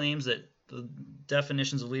what he claims that the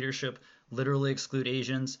definitions of leadership literally exclude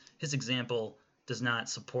Asians, his example does not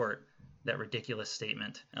support that ridiculous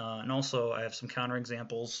statement. And also, I have some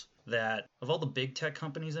counterexamples that of all the big tech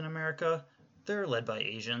companies in America, they're led by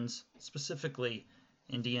Asians, specifically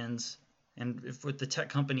Indians. And with the tech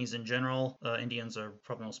companies in general, Indians are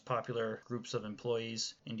probably the most popular groups of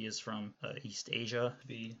employees. India's from East Asia, to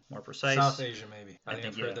be more precise. South Asia, maybe. I think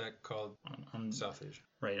I've heard that called South Asia.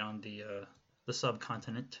 Right, on the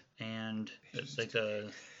subcontinent. And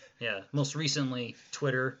most recently,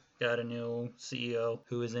 Twitter got a new CEO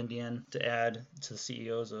who is Indian to add to the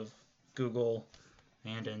CEOs of Google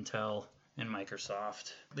and Intel and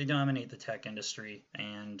Microsoft. They dominate the tech industry,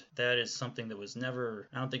 and that is something that was never,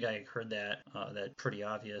 I don't think I heard that pretty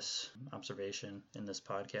obvious observation in this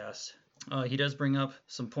podcast. He does bring up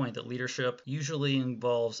some point that leadership usually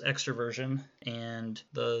involves extroversion, and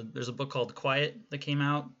there's a book called Quiet that came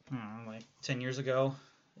out like 10 years ago,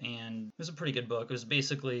 and it was a pretty good book. It was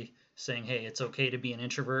basically saying, hey, it's okay to be an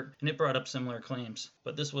introvert, and it brought up similar claims.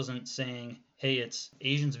 But this wasn't saying, hey, it's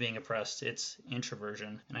Asians being oppressed, it's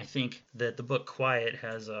introversion. And I think that the book Quiet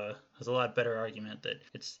has a lot better argument that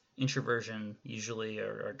it's introversion usually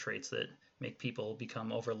are traits that make people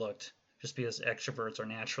become overlooked just because extroverts are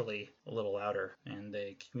naturally a little louder and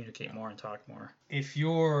they communicate more and talk more. If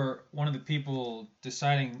you're one of the people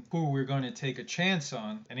deciding who we're going to take a chance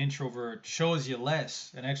on, an introvert shows you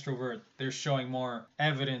less. An extrovert, they're showing more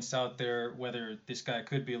evidence out there whether this guy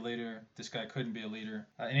could be a leader, this guy couldn't be a leader.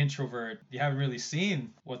 An introvert, you haven't really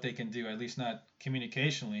seen what they can do, at least not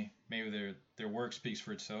communicationally. Maybe their work speaks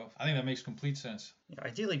for itself. I think that makes complete sense.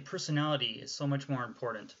 Ideally, personality is so much more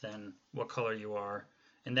important than what color you are.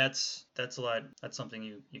 And that's something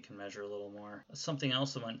you can measure a little more. Something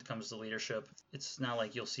else when it comes to leadership, it's not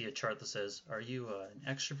like you'll see a chart that says, are you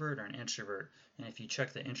an extrovert or an introvert? And if you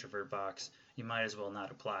check the introvert box, you might as well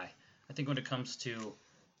not apply. I think when it comes to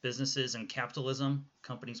businesses and capitalism,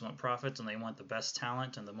 companies want profits and they want the best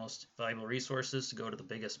talent and the most valuable resources to go to the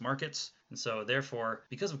biggest markets. And so therefore,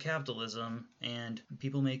 because of capitalism and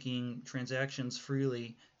people making transactions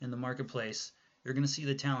freely in the marketplace, you're going to see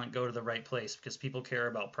the talent go to the right place because people care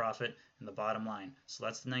about profit and the bottom line. So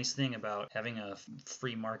that's the nice thing about having a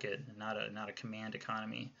free market and not a command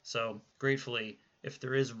economy. So gratefully, if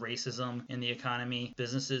there is racism in the economy,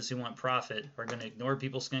 businesses who want profit are going to ignore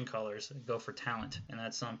people's skin colors and go for talent. And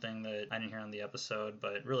that's something that I didn't hear on the episode,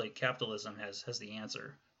 but really capitalism has the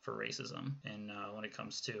answer for racism and when it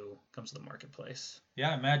comes to the marketplace.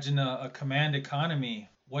 Yeah, imagine a command economy.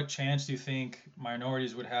 What chance do you think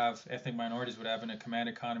minorities would have, ethnic minorities would have in a command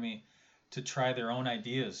economy to try their own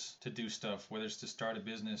ideas to do stuff, whether it's to start a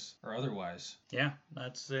business or otherwise? Yeah,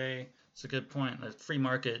 it's a good point. The free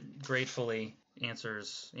market gratefully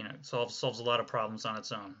answers, solves a lot of problems on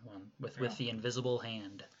its own with the invisible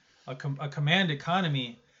hand. A command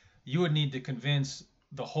economy, you would need to convince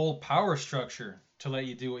the whole power structure to let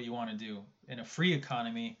you do what you want to do. In a free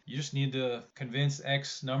economy, you just need to convince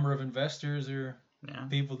X number of investors or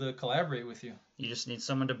people to collaborate with you. You just need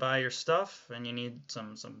someone to buy your stuff, and you need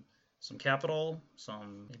some capital,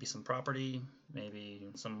 maybe some property, maybe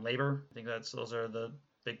some labor. I think those are the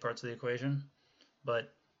big parts of the equation.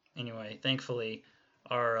 But anyway, thankfully,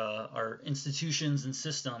 our institutions and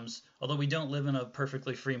systems, although we don't live in a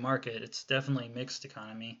perfectly free market, it's definitely a mixed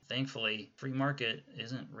economy. Thankfully, free market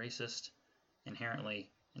isn't racist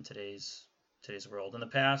inherently in today's world. In the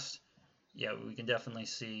past, we can definitely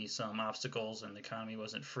see some obstacles, and the economy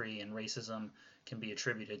wasn't free, and racism can be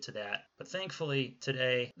attributed to that. But thankfully,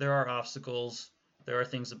 today, there are obstacles. There are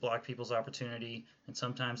things that block people's opportunity, and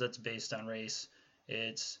sometimes that's based on race.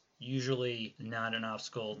 It's usually not an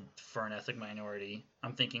obstacle for an ethnic minority.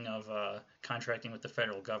 I'm thinking of contracting with the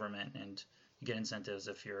federal government, and you get incentives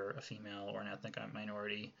if you're a female or an ethnic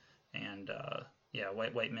minority. And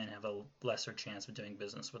white men have a lesser chance of doing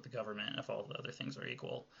business with the government if all the other things are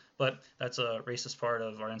equal. But that's a racist part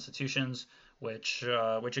of our institutions, which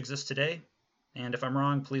exists today. And if I'm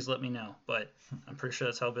wrong, please let me know. But I'm pretty sure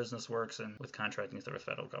that's how business works and with contracting with the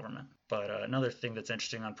federal government. But another thing that's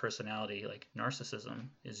interesting on personality, like narcissism,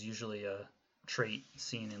 is usually a trait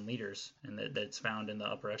seen in leaders and that's found in the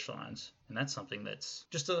upper echelons. And that's something that's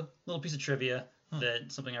just a little piece of trivia.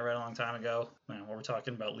 That's something I read a long time ago. When we're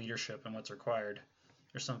talking about leadership and what's required,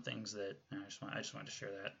 there's some things that I just wanted to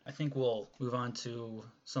share that. I think we'll move on to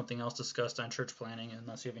something else discussed on church planting,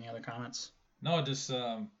 unless you have any other comments. No, just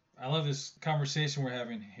I love this conversation we're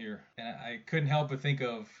having here. And I couldn't help but think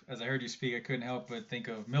of, as I heard you speak, I couldn't help but think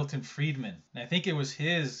of Milton Friedman. And I think it was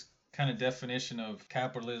his kind of definition of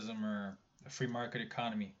capitalism or a free market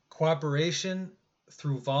economy. Cooperation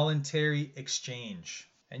through voluntary exchange.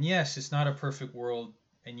 And yes, it's not a perfect world.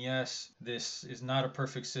 And yes, this is not a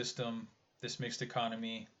perfect system, this mixed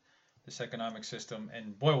economy, this economic system.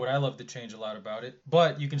 And boy, would I love to change a lot about it.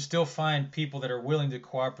 But you can still find people that are willing to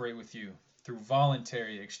cooperate with you through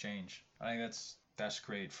voluntary exchange. I think that's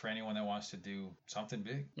great for anyone that wants to do something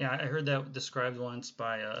big. Yeah, I heard that described once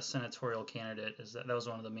by a senatorial candidate. Is that was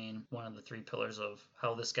one of the three pillars of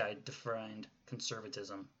how this guy defined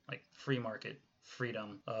conservatism, like free market,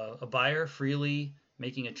 freedom, a buyer freely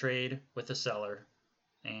making a trade with a seller,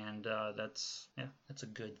 and that's a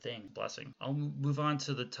good thing, blessing. I'll move on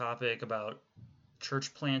to the topic about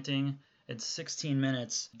church planting. In 16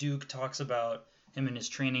 minutes, Duke talks about him in his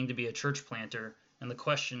training to be a church planter and the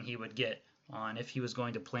question he would get on if he was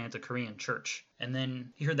going to plant a Korean church. And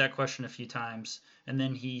then he heard that question a few times, and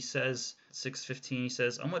then he says, 6:15, he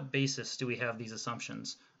says, on what basis do we have these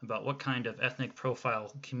assumptions about what kind of ethnic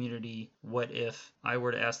profile, community, what if I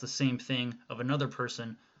were to ask the same thing of another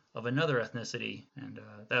person of another ethnicity? And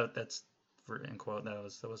that's end quote, that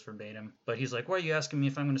was verbatim. But he's like, why are you asking me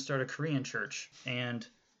if I'm going to start a Korean church? And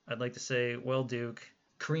I'd like to say, well, Duke,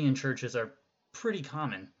 Korean churches are pretty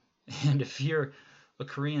common. And if you're a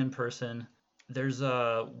Korean person, there's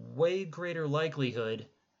a way greater likelihood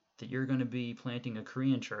that you're going to be planting a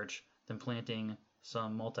Korean church than planting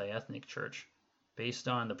some multi-ethnic church. Based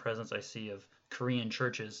on the presence I see of Korean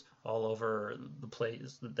churches all over the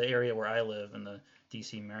place, the area where I live in the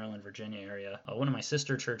DC, Maryland, Virginia area. One of my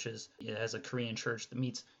sister churches, it has a Korean church that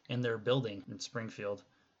meets in their building in Springfield,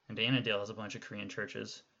 and Annandale has a bunch of Korean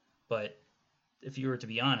churches. But if you were to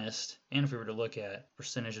be honest, and if we were to look at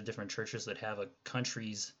percentage of different churches that have a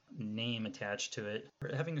country's name attached to it,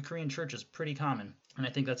 having a Korean church is pretty common. And I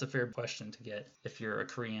think that's a fair question to get if you're a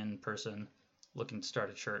Korean person looking to start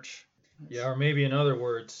a church. Yeah, or maybe in other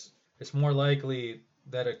words, it's more likely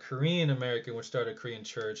that a Korean American would start a Korean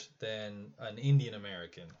church than an Indian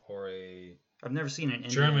American or a I've never seen an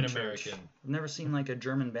Indian German church. American. I've never seen like a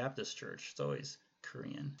German Baptist church. It's always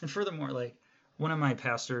Korean. And furthermore, like one of my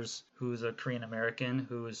pastors who's a Korean American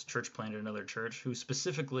who is church planted in another church, who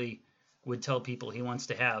specifically would tell people he wants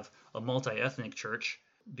to have a multi-ethnic church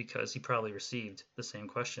because he probably received the same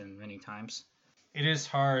question many times. It is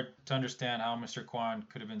hard to understand how Mr. Kwan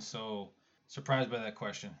could have been so surprised by that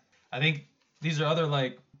question. I think these are other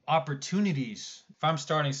like opportunities. If I'm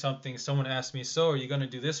starting something, someone asks me, so are you going to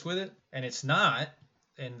do this with it? And it's not,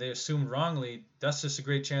 and they assumed wrongly, that's just a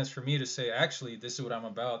great chance for me to say, actually, this is what I'm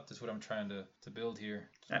about. This is what I'm trying to build here.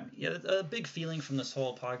 Yeah, a big feeling from this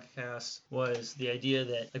whole podcast was the idea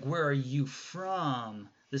that, like, where are you from?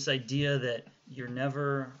 This idea that you're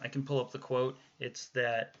never, I can pull up the quote, it's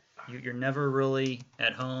that you're never really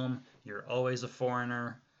at home, you're always a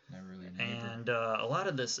foreigner. Never really neighbor. And a lot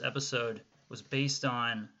of this episode was based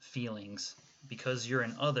on feelings. Because you're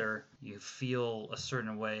an other, you feel a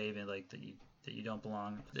certain way, like that you don't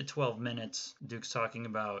belong. At 12 minutes, Duke's talking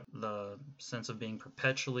about the sense of being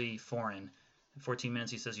perpetually foreign. In 14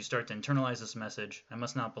 minutes, he says you start to internalize this message. I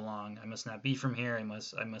must not belong. I must not be from here. I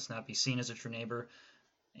must not be seen as a true neighbor.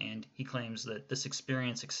 And he claims that this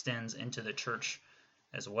experience extends into the church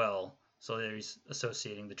as well. So he's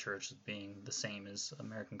associating the church with being the same as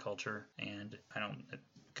American culture. And it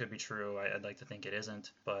could be true. I'd like to think it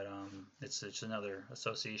isn't. But it's another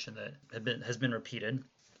association that has been repeated.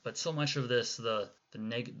 But so much of this, the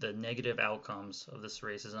negative outcomes of this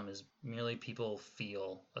racism is merely people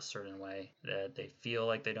feel a certain way, that they feel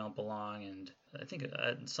like they don't belong. And I think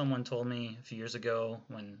someone told me a few years ago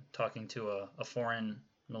when talking to a foreign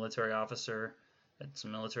military officer at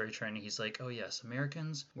some military training, he's like, oh yes,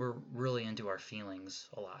 Americans, we're really into our feelings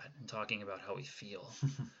a lot and talking about how we feel.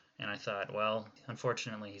 And I thought, well,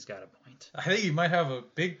 unfortunately, he's got a point. I think he might have a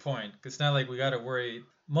big point. It's not like we got to worry.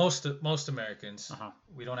 Most Americans,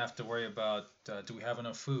 we don't have to worry about do we have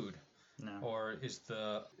enough food? No. Or is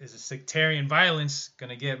the sectarian violence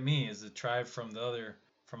gonna get me? Is the tribe from the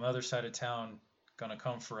other side of town gonna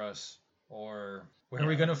come for us? Or where are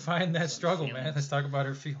we gonna find that struggle, feelings. man? Let's talk about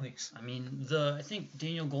our feelings. I mean, I think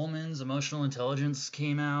Daniel Goleman's Emotional Intelligence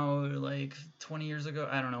came out like 20 years ago.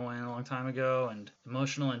 I don't know when, a long time ago. And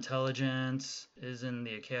emotional intelligence is in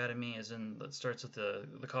the academy, that starts with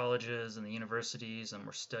the colleges and the universities, and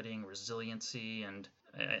we're studying resiliency. And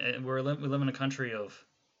we live in a country of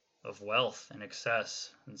wealth and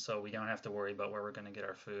excess, and so we don't have to worry about where we're going to get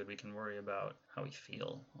our food. We can worry about how we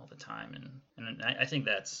feel all the time, and I think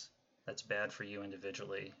that's bad for you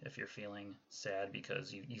individually if you're feeling sad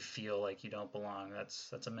because you feel like you don't belong.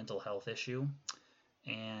 That's a mental health issue.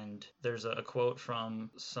 And there's a quote from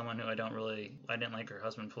someone who I didn't like her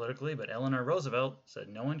husband politically, but Eleanor Roosevelt said,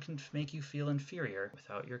 no one can make you feel inferior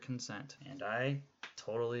without your consent. And I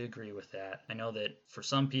totally agree with that. I know that for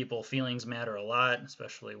some people, feelings matter a lot,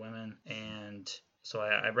 especially women. And so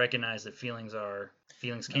I recognize that feelings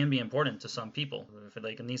can be important to some people.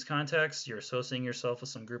 Like in these contexts, you're associating yourself with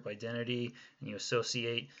some group identity, and you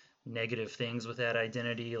associate negative things with that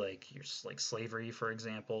identity, like slavery, for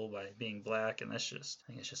example, by being black, and I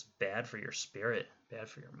think it's just bad for your spirit, bad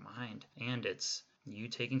for your mind, and it's you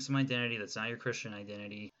taking some identity that's not your Christian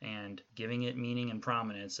identity and giving it meaning and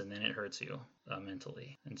prominence, and then it hurts you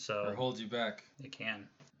mentally, and so Or holds you back. It can.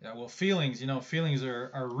 Yeah, well, feelings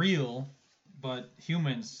are real, but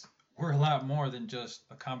humans, we're a lot more than just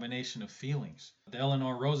a combination of feelings. The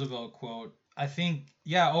Eleanor Roosevelt quote, I think,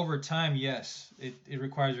 over time, yes, it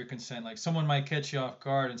requires your consent. Like someone might catch you off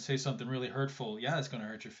guard and say something really hurtful. Yeah, it's going to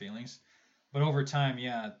hurt your feelings. But over time, you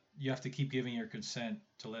have to keep giving your consent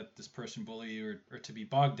to let this person bully you or to be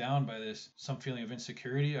bogged down by some feeling of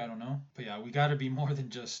insecurity. I don't know. But yeah, we got to be more than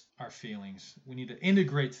just our feelings. We need to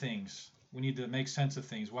integrate things. We need to make sense of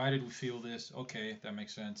things. Why did we feel this? Okay, that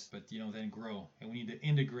makes sense. But, then grow. And we need to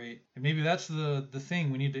integrate. And maybe that's the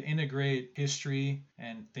thing. We need to integrate history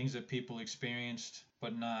and things that people experienced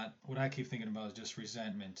but not what I keep thinking about is just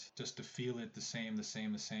resentment, just to feel it the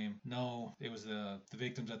same. No, it was the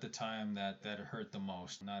victims at the time that hurt the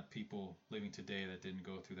most, not people living today that didn't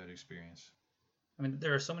go through that experience. I mean,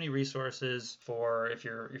 there are so many resources for if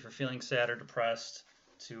you're feeling sad or depressed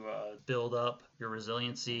to build up your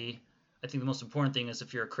resiliency. I think the most important thing is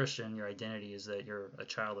if you're a Christian, your identity is that you're a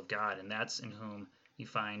child of God, and that's in whom you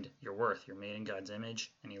find your worth. You're made in God's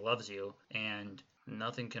image, and He loves you, and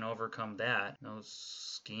nothing can overcome that. No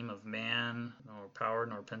scheme of man, nor power,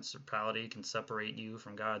 nor principality can separate you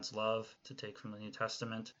from God's love, to take from the New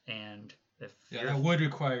Testament. And if that would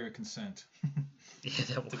require consent.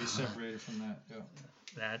 to be separated from that.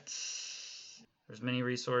 Yeah. There's many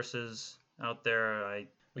resources out there.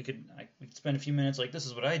 We could spend a few minutes like, this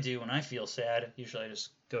is what I do when I feel sad. Usually I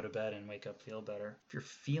just go to bed and wake up feel better. If you're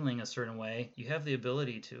feeling a certain way, you have the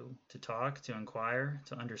ability to talk, to inquire,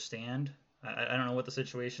 to understand. I don't know what the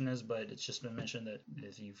situation is, but it's just been mentioned that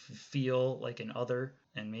if you feel like an other,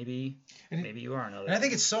 and maybe you are an other. And I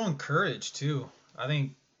think it's so encouraged too. I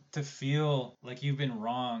think to feel like you've been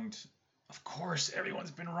wronged. Of course, everyone's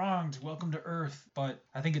been wronged. Welcome to Earth. But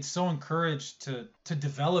I think it's so encouraged to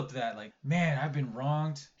develop that. Like, man, I've been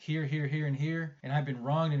wronged here, and here. And I've been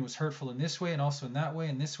wronged and it was hurtful in this way and also in that way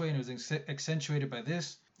and this way. And it was accentuated by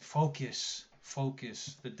this. Focus.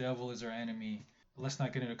 The devil is our enemy. Let's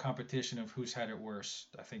not get into a competition of who's had it worse.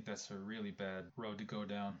 I think that's a really bad road to go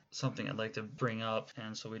down. Something I'd like to bring up,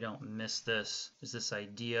 and so we don't miss this, is this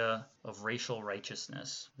idea of racial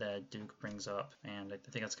righteousness that Duke brings up. And I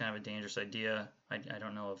think that's kind of a dangerous idea. I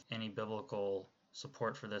don't know of any biblical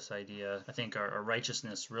support for this idea. I think our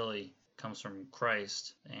righteousness really comes from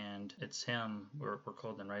Christ, and it's Him. We're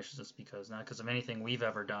called in righteousness not because of anything we've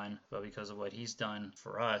ever done, but because of what He's done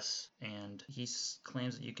for us. And He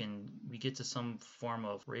claims that we get to some form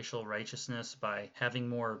of racial righteousness by having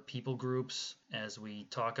more people groups as we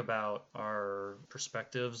talk about our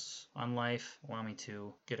perspectives on life. Allow me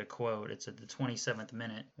to get a quote. It's at the 27th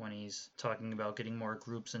minute when he's talking about getting more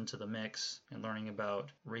groups into the mix and learning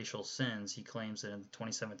about racial sins. He claims that in the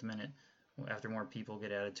 27th minute, after more people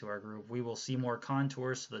get added to our group, we will see more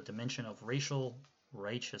contours to the dimension of racial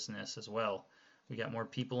righteousness as well. We got more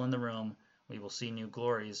people in the room. We will see new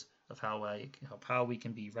glories of how we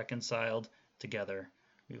can be reconciled together.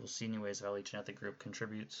 We will see new ways of how each ethnic group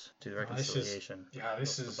contributes to the reconciliation of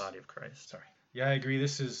the body of Christ. Sorry. Yeah, I agree.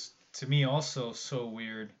 This is, to me, also so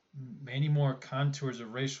weird. Many more contours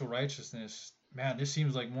of racial righteousness. Man, this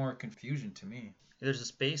seems like more confusion to me. There's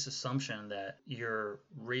this base assumption that your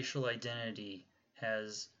racial identity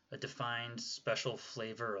has a defined special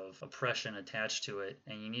flavor of oppression attached to it,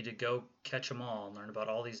 and you need to go catch them all and learn about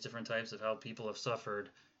all these different types of how people have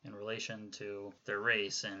suffered in relation to their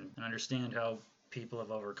race and understand how people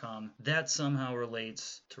have overcome. That somehow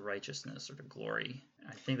relates to righteousness or to glory.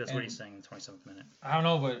 I think that's what he's saying in the 27th minute. I don't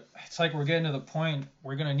know, but it's like we're getting to the point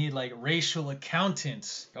we're going to need like racial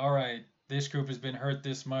accountants. All right. This group has been hurt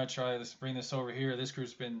this much. All right, let's bring this over here. This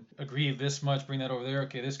group's been aggrieved this much. Bring that over there.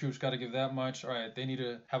 Okay, this group's got to give that much. All right, they need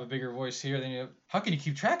to have a bigger voice here. How can you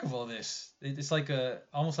keep track of all this? It's like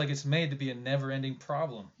almost like it's made to be a never-ending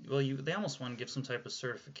problem. Well, they almost want to give some type of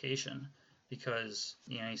certification because,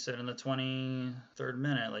 he said in the 23rd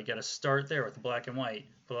minute, like, got to start there with the black and white,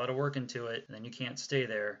 put a lot of work into it, and then you can't stay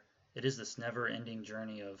there. It is this never-ending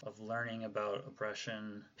journey of learning about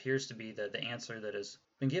oppression. Appears to be the answer that has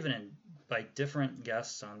been given by different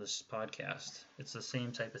guests on this podcast. It's the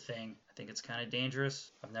same type of thing. I think it's kind of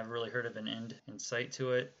dangerous. I've never really heard of an end in sight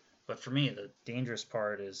to it. But for me, the dangerous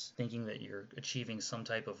part is thinking that you're achieving some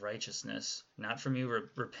type of righteousness, not from you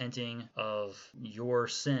repenting of your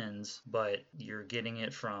sins, but you're getting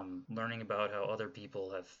it from learning about how other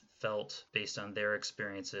people have felt based on their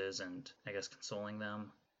experiences and, I guess, consoling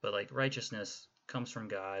them. But like righteousness comes from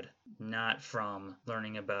God, not from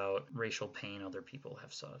learning about racial pain other people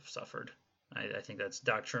have suffered. I think that's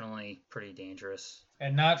doctrinally pretty dangerous.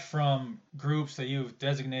 And not from groups that you've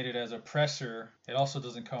designated as oppressor. It also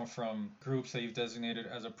doesn't come from groups that you've designated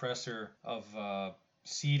as oppressor of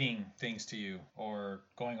ceding things to you or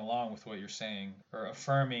going along with what you're saying or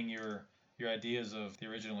affirming your ideas of the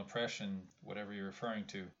original oppression, whatever you're referring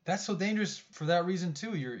to. That's so dangerous for that reason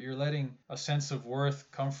too. You're letting a sense of worth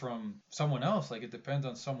come from someone else. Like it depends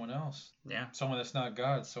on someone else. Yeah. Someone that's not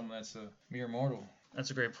God, someone that's a mere mortal. That's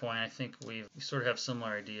a great point. I think we sort of have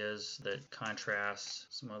similar ideas that contrast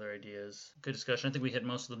some other ideas. Good discussion. I think we hit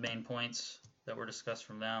most of the main points that were discussed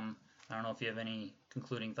from them. I don't know if you have any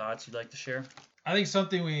concluding thoughts you'd like to share. I think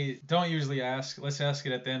something we don't usually ask, let's ask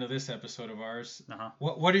it at the end of this episode of ours. Uh-huh.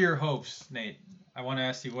 What are your hopes, Nate? I want to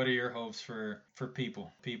ask you, what are your hopes for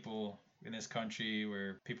people in this country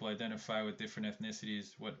where people identify with different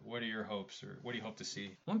ethnicities? What are your hopes, or what do you hope to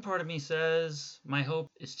see? One part of me says my hope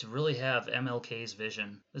is to really have MLK's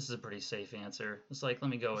vision. This is a pretty safe answer. It's like,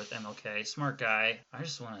 let me go with MLK. Smart guy. I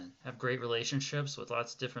just want to have great relationships with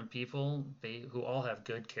lots of different people who all have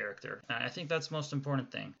good character. And I think that's the most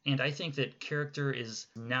important thing. And I think that character is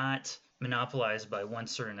not monopolized by one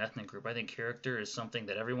certain ethnic group. I think character is something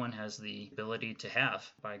that everyone has the ability to have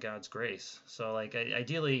by God's grace. So like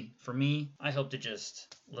ideally for me, I hope to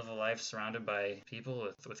just live a life surrounded by people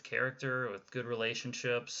with character, with good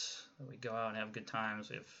relationships. We go out and have good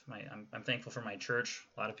times. I'm thankful for my church.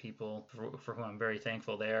 A lot of people for whom I'm very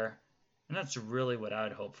thankful there. And that's really what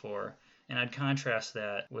I'd hope for. And I'd contrast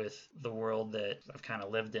that with the world that I've kind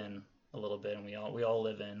of lived in a little bit, and we all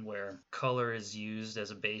live in, where color is used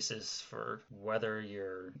as a basis for whether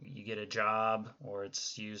you get a job, or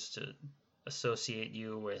it's used to associate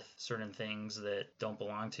you with certain things that don't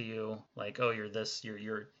belong to you. Like, oh, you're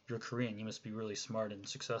Korean, you must be really smart and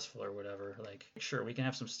successful or whatever. Like, sure, we can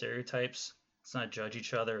have some stereotypes. Let's not judge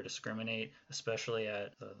each other or discriminate, especially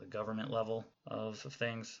at the government level of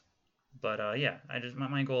things. But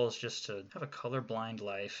my goal is just to have a colorblind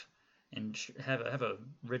life and have a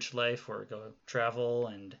rich life where go travel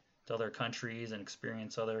and to other countries and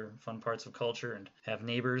experience other fun parts of culture and have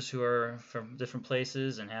neighbors who are from different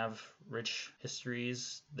places and have rich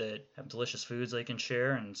histories that have delicious foods they can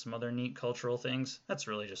share and some other neat cultural things. That's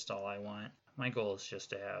really just all I want. My goal is just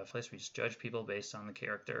to have a place where we just judge people based on the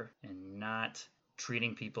character and not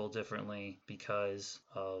treating people differently because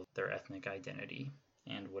of their ethnic identity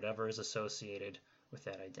and whatever is associated with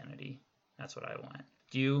that identity. That's what I want.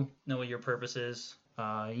 Do you know what your purpose is?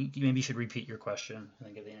 Maybe you should repeat your question and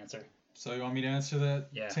then give the answer. So you want me to answer that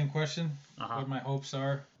same question? What my hopes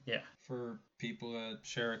are for people that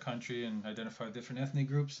share a country and identify with different ethnic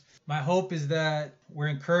groups? My hope is that we're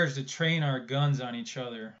encouraged to train our guns on each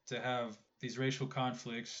other to have these racial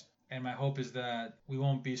conflicts. And my hope is that we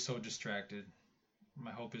won't be so distracted.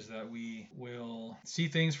 My hope is that we will see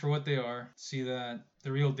things for what they are, see that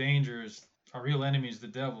the real danger is, our real enemy is the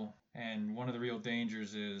devil. And one of the real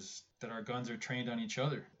dangers is that our guns are trained on each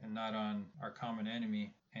other and not on our common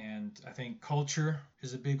enemy. And I think culture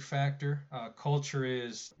is a big factor. Culture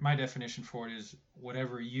is, my definition for it is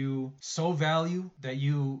whatever you so value that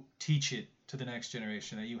you teach it to the next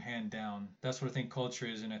generation, that you hand down. That's what I think culture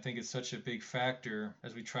is, and I think it's such a big factor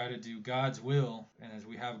as we try to do God's will and as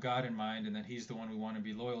we have God in mind and that He's the one we want to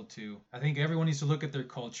be loyal to. I think everyone needs to look at their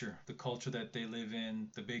culture, the culture that they live in,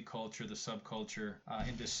 the big culture, the subculture,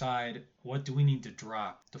 and decide what do we need to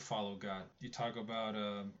drop to follow God. You talk about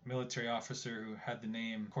a military officer who had the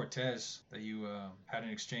name Cortez that you had an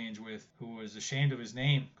exchange with, who was ashamed of his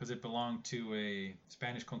name because it belonged to a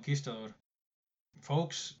Spanish conquistador.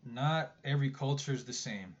 Folks, not every culture is the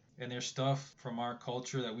same. And there's stuff from our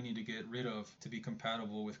culture that we need to get rid of to be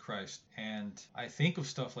compatible with Christ. And I think of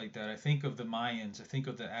stuff like that. I think of the Mayans. I think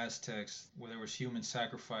of the Aztecs, where there was human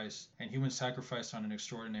sacrifice, and human sacrifice on an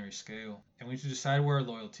extraordinary scale. And we need to decide where our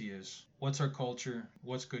loyalty is. What's our culture?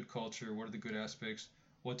 What's good culture? What are the good aspects?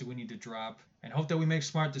 What do we need to drop? And hope that we make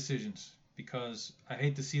smart decisions. Because I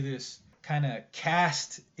hate to see this kind of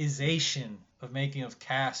casteization of making of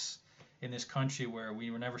castes in this country where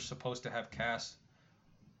we were never supposed to have castes.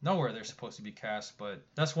 Nowhere they're supposed to be castes, but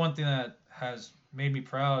that's one thing that has made me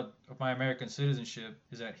proud of my American citizenship,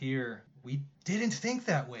 is that here we didn't think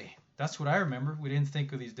that way. That's what I remember. We didn't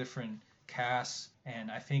think of these different castes,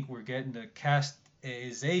 and I think we're getting the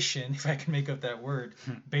casteization, if I can make up that word,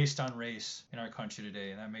 based on race in our country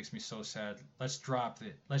today, and that makes me so sad. Let's drop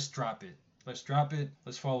it. Let's drop it. Let's drop it.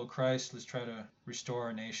 Let's follow Christ. Let's try to restore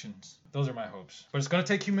our nations. Those are my hopes. But it's going to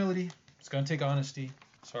take humility. It's going to take honesty.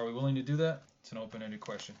 So are we willing to do that? It's an open-ended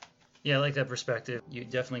question. Yeah, I like that perspective. You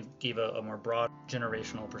definitely gave a more broad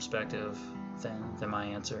generational perspective than my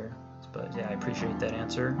answer. But yeah, I appreciate that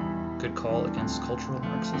answer. Good call against cultural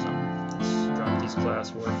Marxism. Let's drop these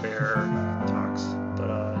class warfare talks. But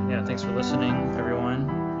yeah, thanks for listening, everyone.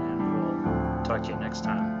 And we'll talk to you next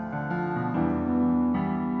time.